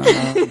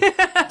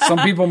 Some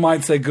people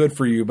might say good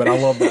for you, but I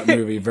love that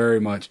movie very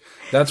much.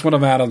 That's one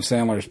of Adam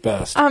Sandler's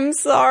best. I'm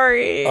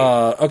sorry.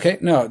 Okay,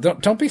 no,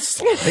 don't be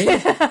silly.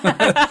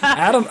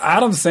 Adam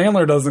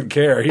Sandler doesn't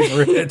care. He's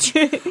rich.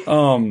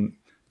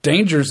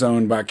 Danger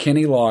Zone by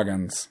Kenny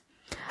Loggins.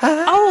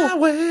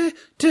 Highway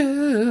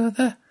to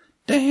the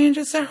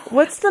danger zone.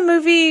 What's the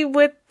movie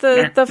with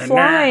the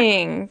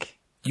flying?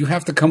 You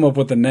have to come up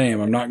with a name.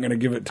 I'm not going to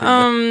give it to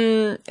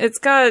you. It's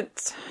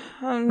got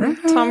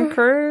Tom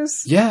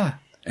Cruise. Yeah,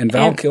 and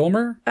Val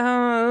Kilmer.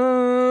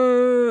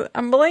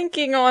 I'm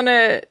blanking on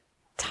it.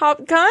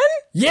 Top Gun?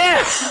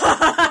 Yeah!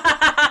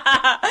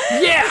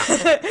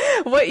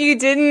 Yeah! What you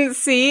didn't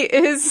see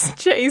is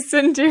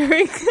Jason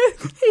doing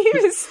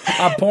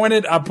I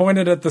pointed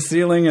at the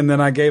ceiling and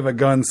then I gave a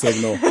gun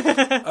signal.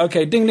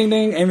 Okay, ding ding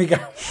ding, Amy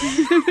got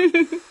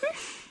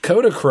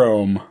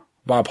Kodachrome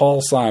by Paul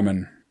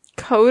Simon.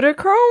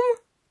 Kodachrome?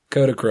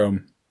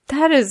 Kodachrome.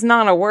 That is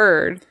not a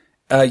word.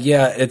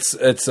 Yeah,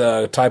 it's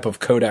a type of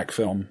Kodak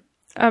film.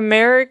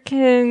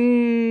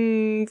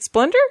 American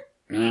Splendor?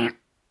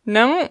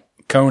 No?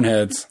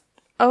 Coneheads.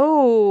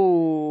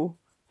 Oh,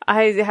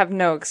 I have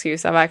no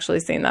excuse. I've actually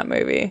seen that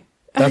movie.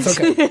 That's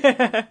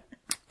okay.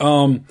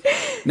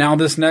 Now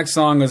this next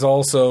song is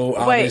also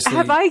obviously... Wait,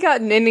 have I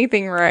gotten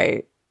anything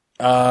right?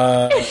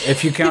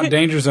 If you count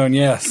Danger Zone,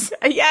 yes.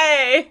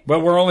 Yay!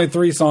 But we're only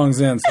 3 songs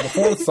in. So the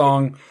 4th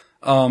song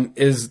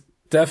is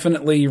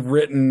definitely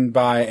written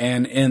by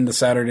and in the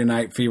Saturday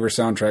Night Fever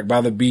soundtrack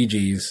by the Bee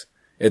Gees.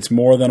 It's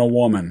More Than a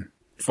Woman.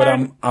 But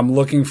I'm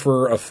looking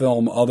for a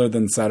film other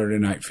than Saturday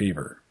Night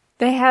Fever.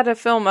 They had a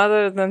film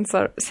other than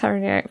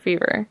Saturday Night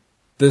Fever.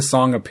 This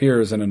song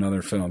appears in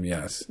another film,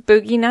 yes.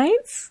 Boogie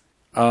Nights?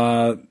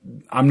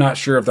 I'm not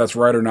sure if that's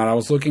right or not. I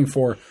was looking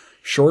for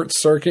Short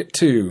Circuit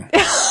 2.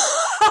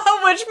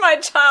 Which my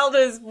child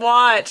has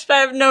watched. I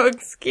have no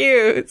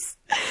excuse.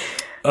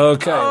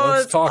 Okay,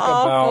 Let's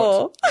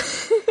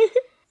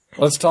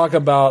talk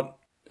about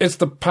It's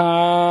the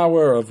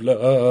Power of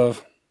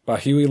Love by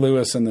Huey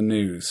Lewis and the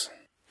News.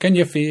 Can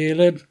you feel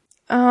it?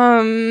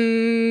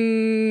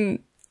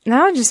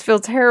 Now I just feel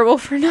terrible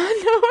for not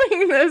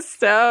knowing this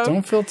stuff.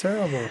 Don't feel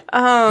terrible.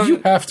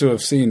 You have to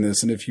have seen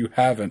this, and if you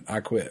haven't,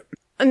 I quit.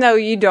 No,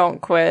 you don't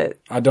quit.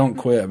 I don't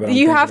quit, but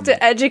you have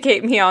to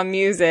educate me on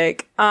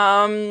music.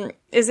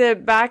 Is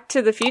it Back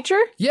to the Future?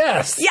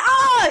 Yes!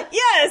 Yeah!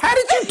 Yes! How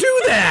did you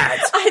do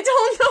that? I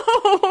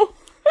don't know.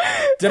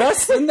 Did I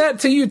send that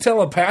to you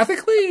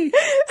telepathically?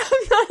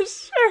 I'm not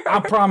sure. I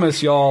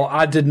promise y'all,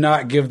 I did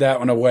not give that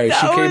one away.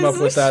 She came up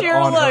with that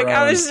on her own.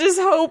 I was just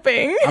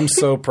hoping. I'm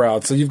so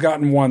proud. So you've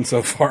gotten 1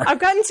 so far. I've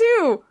gotten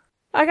 2.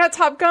 I got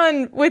Top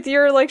Gun with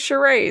your,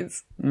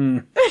 charades.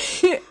 We'll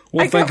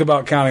think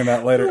about counting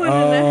that later.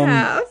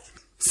 1.5.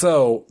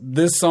 So,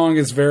 this song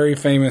is very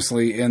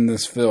famously in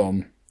this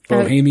film,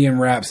 Bohemian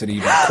Rhapsody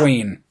by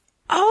Queen.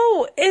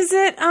 Oh, is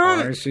it,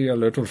 I see a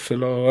little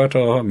silhouette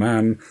of a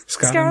man.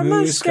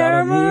 Scaramouche,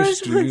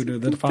 due to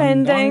the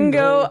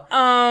Fandango.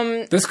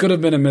 This could have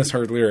been a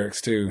misheard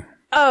lyrics, too.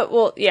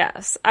 Well,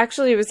 yes.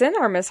 Actually, it was in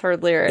our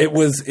misheard lyrics. It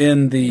was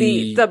in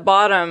the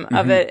bottom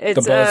of it.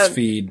 It's the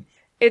BuzzFeed.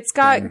 It's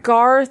got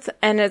Garth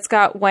and it's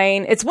got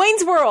Wayne. It's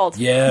Wayne's World.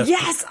 Yes.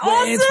 Yes.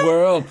 Awesome. Wayne's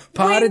World.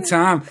 Party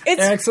time.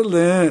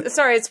 Excellent.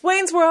 Sorry, it's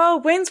Wayne's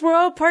World. Wayne's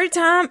World. Party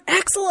time.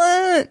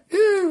 Excellent.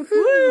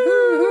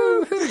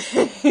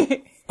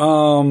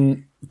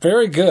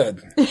 Very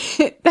good.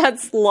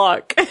 That's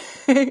luck.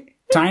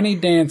 Tiny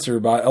Dancer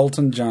by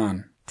Elton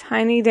John.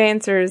 Tiny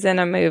Dancer's in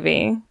a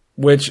movie.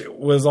 Which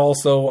was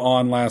also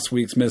on last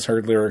week's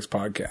Misheard Lyrics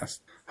podcast.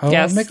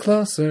 Hold me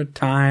closer,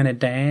 Tiny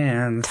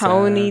Dancer.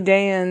 Tony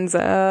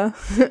Danza.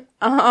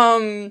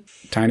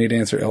 Tiny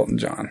Dancer, Elton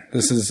John.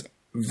 This is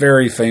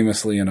very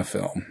famously in a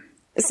film.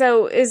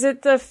 So, is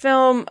it the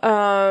film,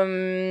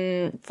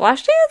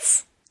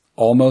 Flashdance?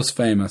 Almost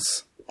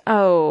Famous.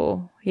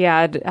 Oh,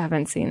 yeah, I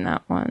haven't seen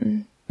that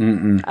one.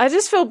 I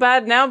just feel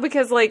bad now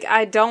because,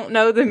 I don't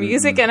know the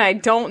music and I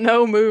don't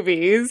know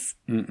movies.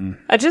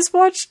 I just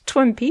watched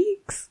Twin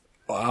Peaks.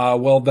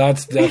 Well,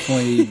 that's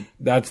definitely,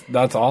 that's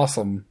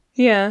awesome.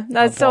 Yeah,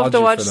 I still have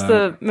to watch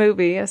the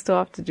movie. I still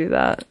have to do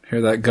that.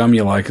 Hear that gum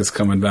you like is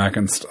coming back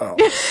in style.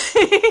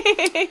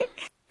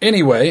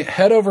 Anyway,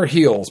 Head Over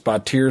Heels by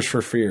Tears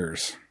for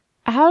Fears.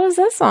 How does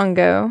that song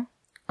go?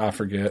 I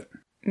forget.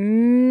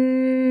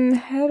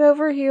 Head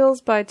Over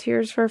Heels by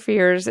Tears for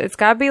Fears. It's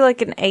gotta be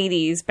like an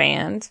 80s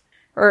band.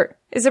 Or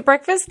is it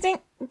Breakfast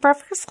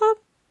Club?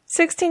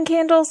 16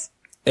 Candles?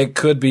 It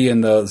could be in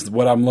those.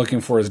 What I'm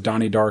looking for is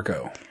Donnie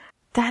Darko.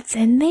 That's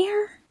in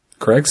there?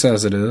 Craig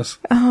says it is.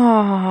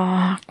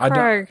 Oh,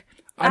 Craig.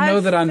 I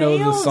know that I know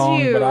the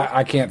song, but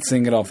I can't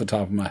sing it off the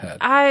top of my head.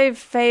 I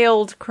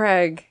failed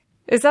Craig.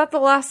 Is that the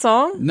last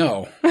song?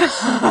 No.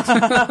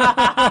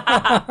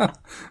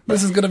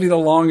 This is going to be the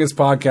longest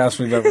podcast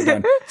we've ever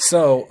done.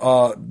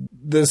 So,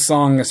 this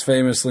song is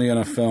famously in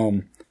a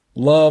film,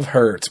 Love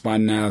Hurts by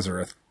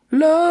Nazareth.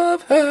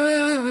 Love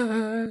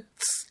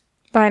Hurts.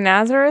 By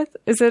Nazareth?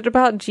 Is it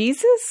about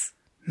Jesus?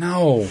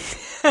 No.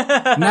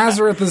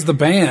 Nazareth is the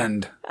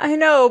band. I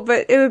know,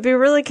 but it would be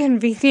really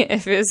convenient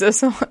if it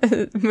was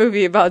a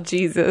movie about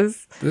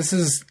Jesus. This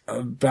is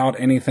about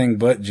anything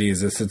but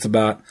Jesus. It's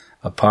about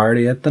a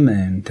party at the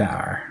Moon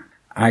Tower.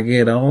 I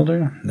get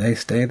older, they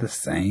stay the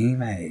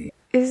same age.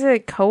 Is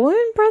it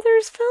Coen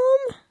Brothers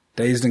film?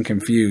 Dazed and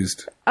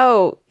Confused.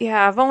 Oh,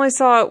 yeah, I've only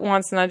saw it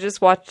once and I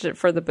just watched it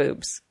for the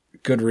boobs.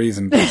 Good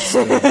reason. But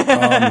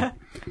still.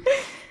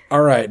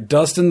 All right,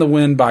 Dust in the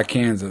Wind by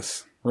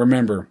Kansas.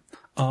 Remember,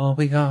 all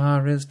we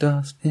are is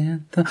dust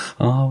in the,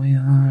 all we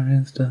are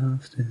is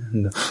dust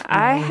in the.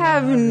 I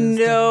have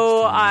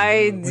no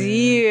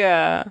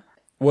idea.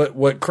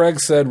 What Craig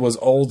said was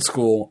old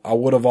school. I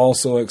would have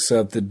also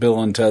accepted Bill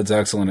and Ted's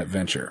Excellent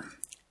Adventure.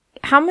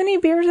 How many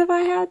beers have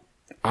I had?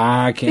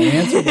 I can't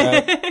answer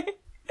that.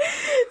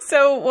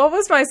 So what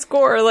was my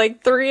score?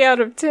 Like 3 out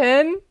of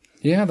 10?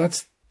 Yeah,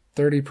 that's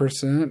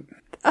 30%.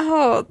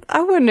 Oh,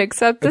 I wouldn't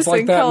accept this It's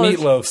like in that college.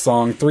 Meatloaf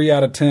song. 3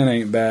 out of 10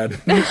 ain't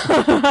bad.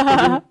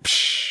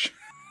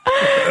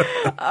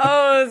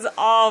 Oh, it's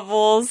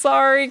awful.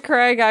 Sorry,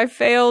 Craig, I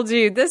failed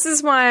you. This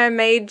is why I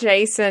made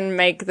Jason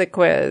make the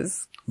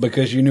quiz.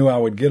 Because you knew I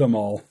would get them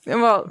all.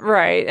 Well,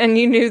 right. And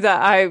you knew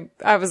that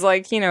I was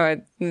like, you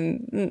know,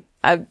 I'm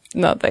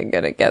not that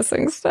good at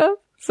guessing stuff.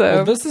 So,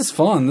 Well, this is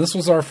fun. This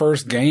was our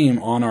first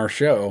game on our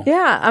show.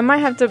 yeah, I might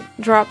have to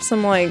drop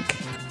some, like,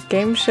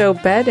 game show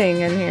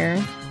betting in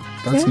here.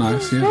 That's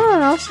nice, yeah.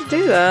 Yeah, I should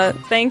do that.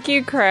 Thank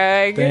you,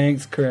 Craig.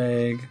 Thanks,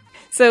 Craig.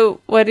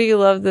 So, what do you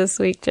love this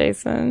week,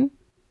 Jason?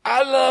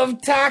 I love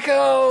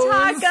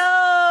tacos.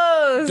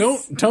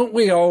 Tacos! Don't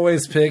we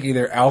always pick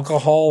either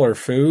alcohol or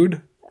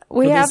food?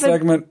 We for have this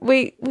segment?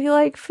 We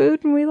like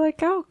food and we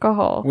like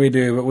alcohol. We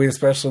do, but we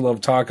especially love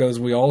tacos.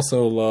 We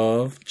also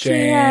love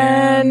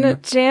Jan.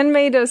 Jan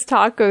made us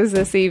tacos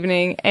this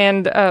evening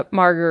and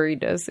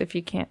margaritas, if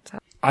you can't tell.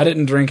 I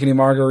didn't drink any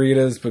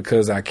margaritas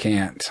because I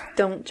can't.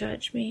 Don't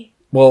judge me.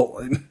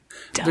 Well,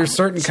 there's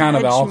certain kind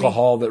of judge me.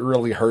 alcohol that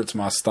really hurts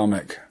my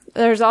stomach.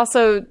 There's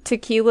also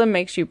tequila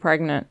makes you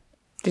pregnant.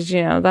 Did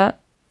you know that?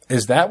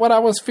 Is that what I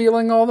was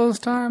feeling all those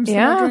times that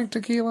Yeah. I drank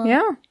tequila?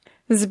 Yeah.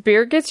 This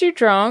beer gets you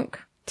drunk.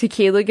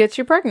 Tequila gets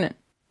you pregnant.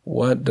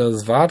 What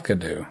does vodka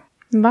do?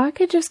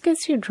 Vodka just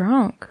gets you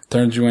drunk.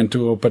 Turns you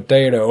into a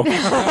potato.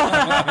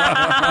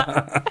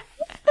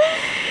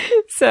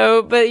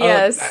 So, but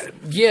yes.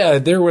 Yeah,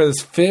 there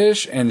was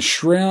fish and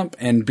shrimp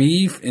and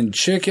beef and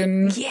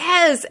chicken.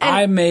 Yes. And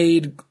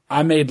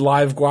I made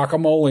live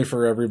guacamole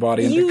for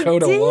everybody, and You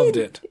Dakota did? loved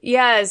it.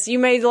 yes, you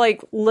made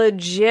like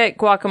legit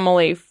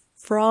guacamole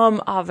from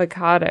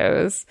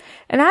avocados.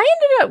 And I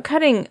ended up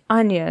cutting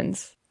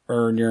onions.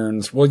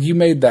 Onions. Well, you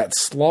made that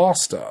slaw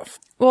stuff.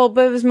 Well,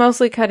 but it was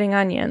mostly cutting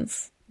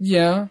onions.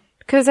 Yeah.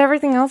 Because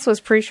everything else was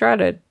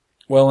pre-shredded.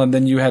 Well, and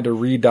then you had to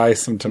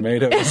re-dice some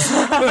tomatoes.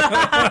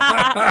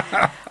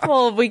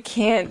 Well, we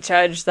can't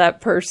judge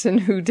that person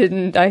who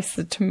didn't dice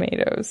the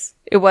tomatoes.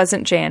 It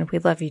wasn't Jan. We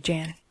love you,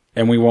 Jan.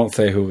 And we won't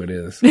say who it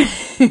is.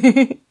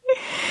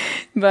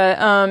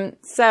 But,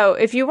 so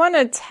if you want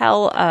to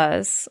tell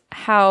us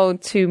how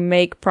to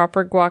make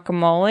proper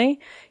guacamole,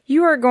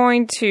 you are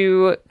going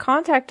to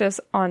contact us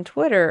on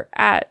Twitter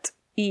at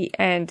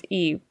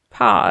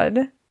E&E-Pod.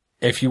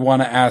 If you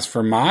want to ask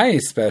for my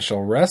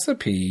special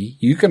recipe,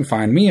 you can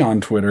find me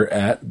on Twitter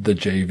at the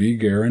JV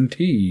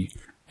Guarantee.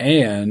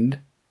 And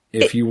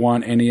if you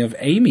want any of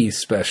Amy's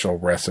special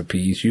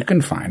recipes, you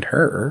can find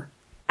her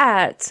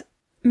At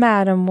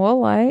Madam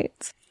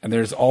Woolite. And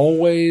there's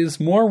always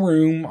more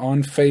room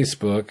on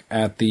Facebook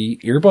at the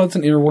Earbuds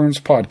and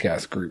Earworms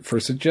podcast group for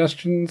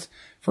suggestions,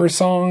 for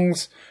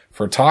songs,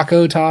 for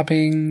taco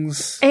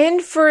toppings,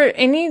 And for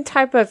any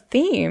type of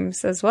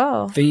themes as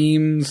well.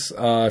 themes.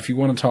 If you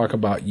want to talk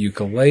about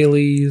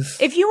ukuleles,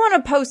 If you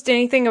want to post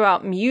anything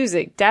about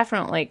music,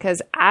 definitely,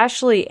 because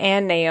Ashley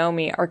and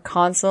Naomi are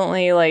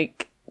constantly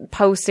like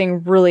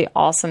posting really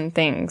awesome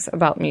things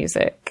about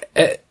music.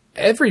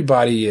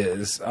 everybody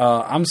is.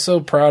 I'm so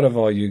proud of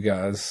all you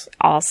guys.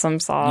 Awesome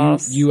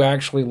sauce. You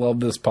actually love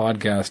this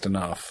podcast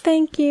enough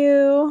Thank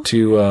you.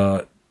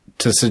 to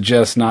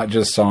suggest not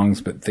just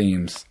songs but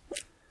themes.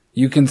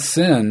 You can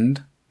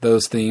send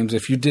those themes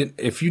if you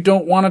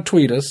don't want to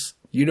tweet us,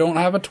 you don't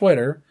have a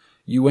Twitter,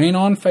 you ain't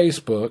on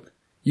Facebook,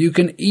 you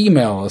can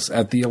email us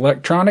at the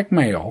electronic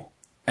mail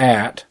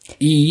at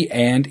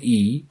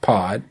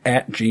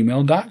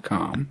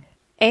eandepod@gmail.com.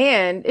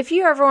 And if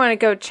you ever want to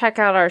go check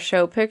out our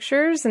show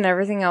pictures and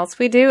everything else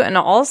we do, and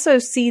also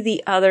see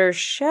the other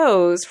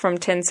shows from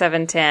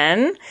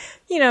 10710,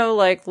 you know,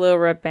 like Lil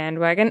Red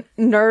Bandwagon,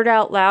 Nerd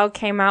Out Loud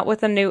came out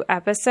with a new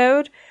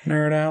episode.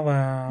 Nerd out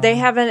loud. They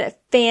have a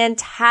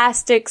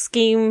fantastic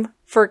scheme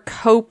for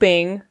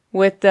coping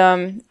with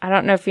I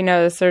don't know if you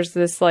know this, there's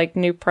this like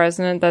new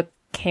president that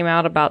came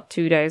out about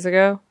 2 days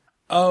ago.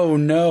 Oh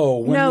no,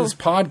 when No. this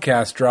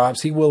podcast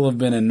drops, he will have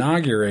been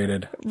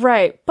inaugurated.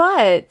 Right,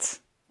 but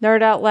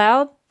Nerd Out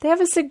Loud, they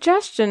have a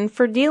suggestion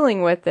for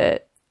dealing with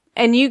it.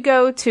 And you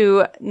go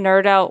to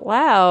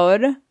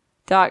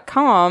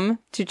nerdoutloud.com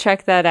to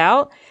check that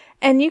out.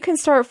 And you can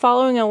start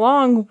following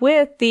along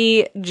with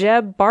the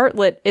Jeb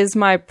Bartlett is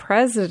my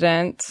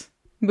president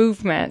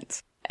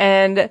movement.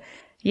 And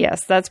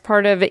yes, that's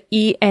part of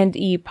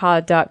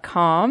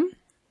endepod.com.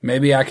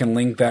 Maybe I can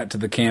link that to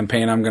the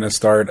campaign I'm going to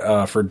start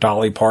for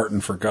Dolly Parton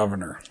for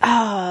governor.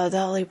 Oh,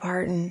 Dolly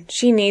Parton.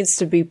 She needs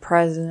to be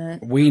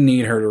president. We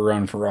need her to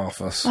run for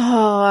office.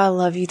 Oh, I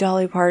love you,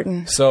 Dolly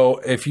Parton. So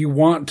if you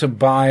want to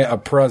buy a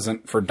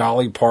present for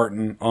Dolly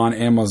Parton on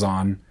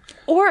Amazon...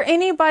 Or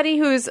anybody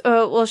who's,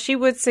 she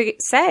would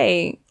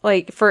say,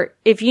 like,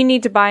 if you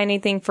need to buy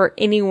anything for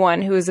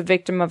anyone who is a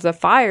victim of the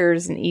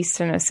fires in East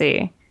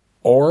Tennessee.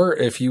 Or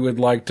if you would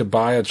like to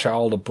buy a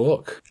child a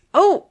book.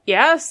 Oh,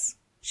 yes.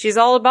 She's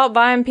all about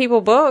buying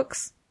people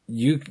books.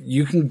 You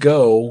can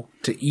go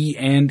to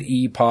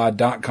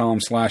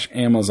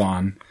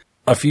endepod.com/Amazon.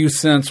 A few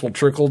cents will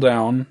trickle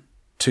down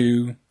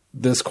to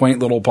this quaint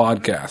little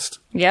podcast.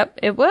 Yep,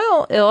 it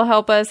will. It'll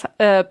help us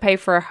pay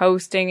for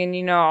hosting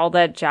and, all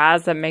that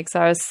jazz that makes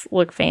us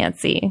look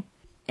fancy.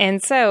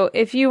 And so,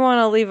 if you want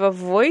to leave a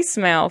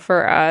voicemail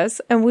for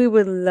us, and we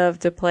would love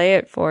to play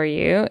it for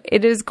you,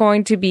 it is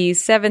going to be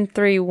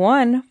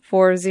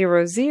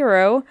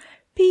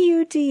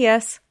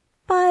 731-400-PUDS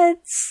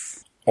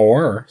Buds.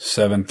 Or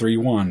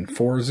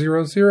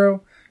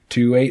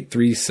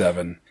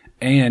 731-400-2837.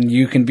 And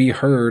you can be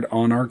heard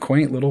on our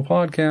quaint little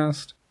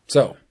podcast.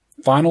 So,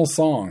 final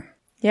song.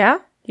 Yeah?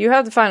 You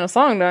have the final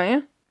song, don't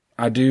you?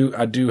 I do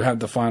have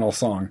the final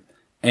song.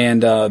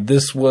 And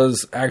this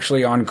was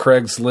actually on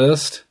Craig's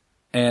list.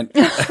 And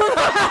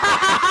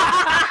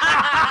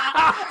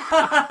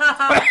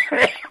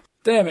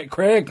damn it,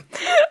 Craig.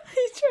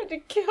 He tried to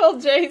kill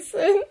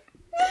Jason.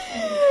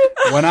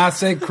 When I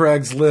say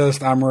Craig's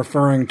list, I'm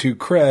referring to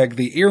Craig,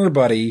 the ear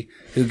buddy,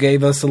 who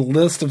gave us a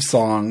list of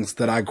songs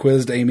that I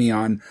quizzed Amy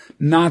on,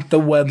 not the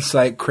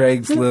website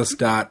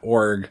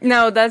craigslist.org.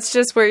 No, that's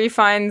just where you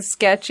find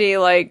sketchy,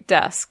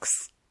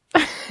 desks.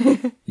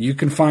 You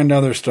can find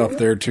other stuff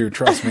there too,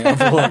 trust me,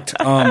 I've looked.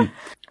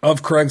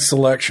 Of Craig's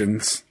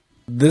selections,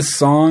 this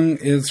song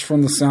is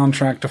from the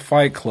soundtrack to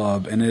Fight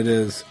Club, and it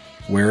is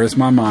Where Is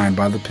My Mind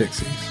by the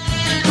Pixies.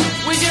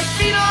 With your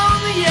feet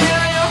on the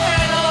air, your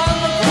head on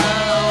the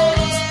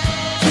ground.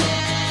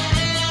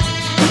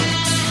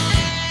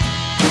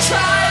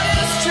 Try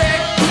this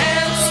trick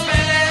and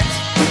spin it.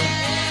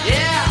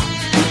 Yeah.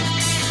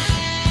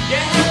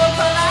 Your head will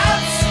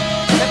collapse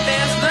if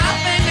there's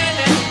nothing in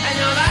it, and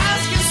you'll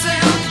ask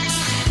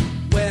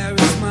yourself, where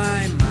is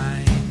my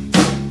mind?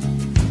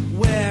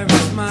 Where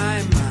is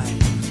my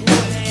mind?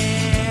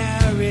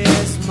 Where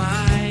is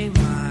my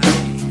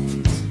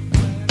mind?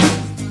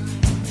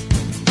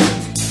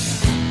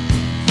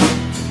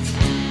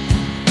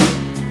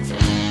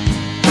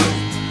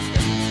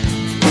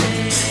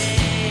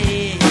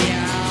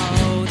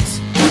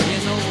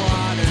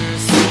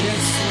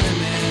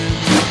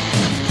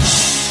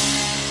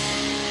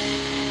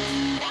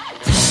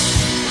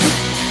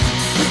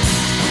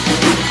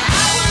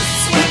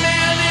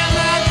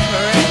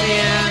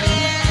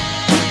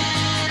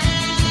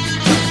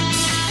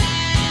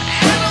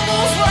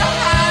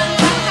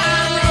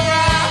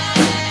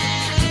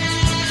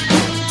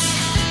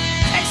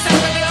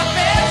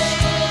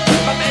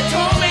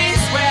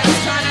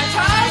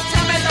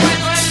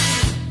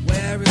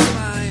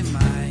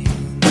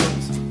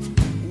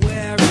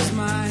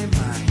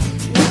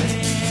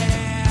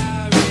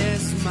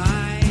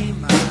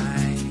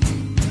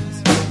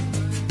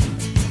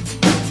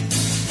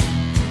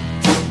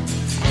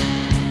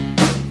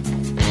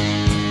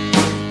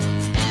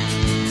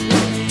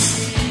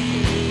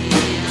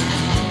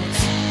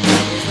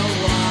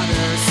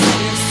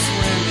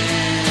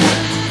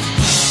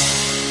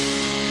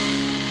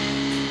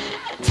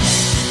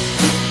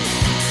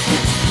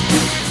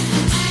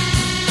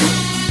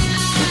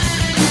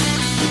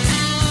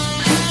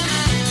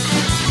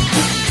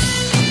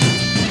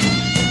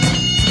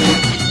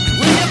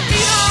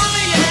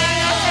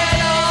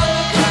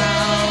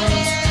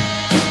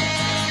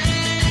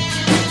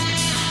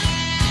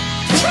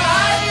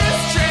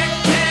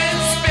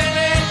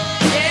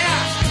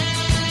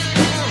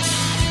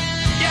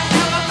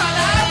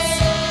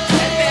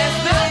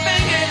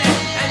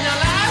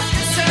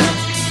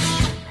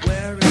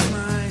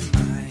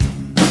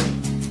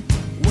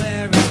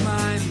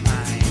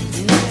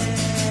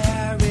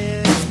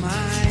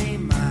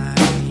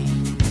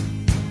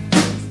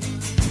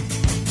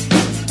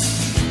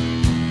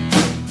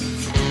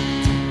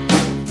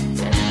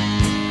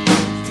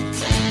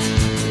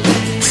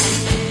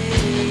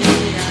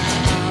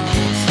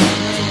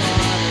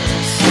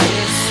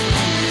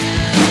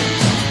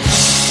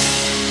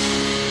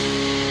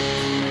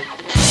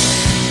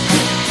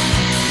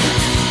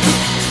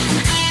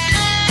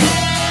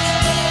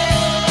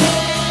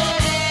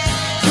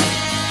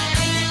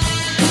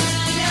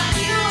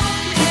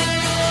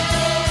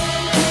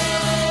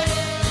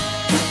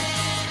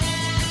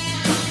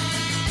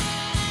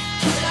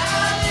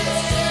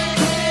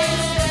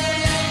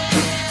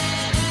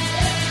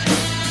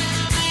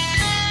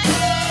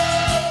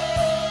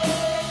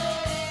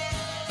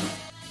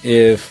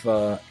 If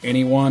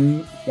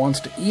anyone wants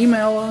to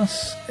email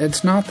us,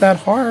 it's not that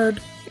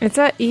hard. It's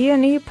at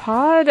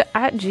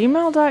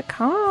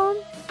enepod@gmail.com.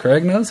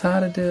 Craig knows how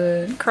to do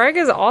it. Craig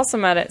is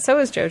awesome at it. So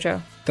is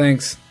JoJo.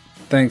 Thanks,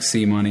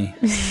 C-Money.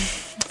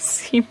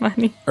 See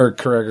money. Or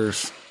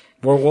Craigers.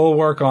 We'll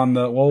work on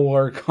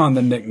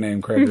the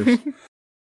nickname Craigers.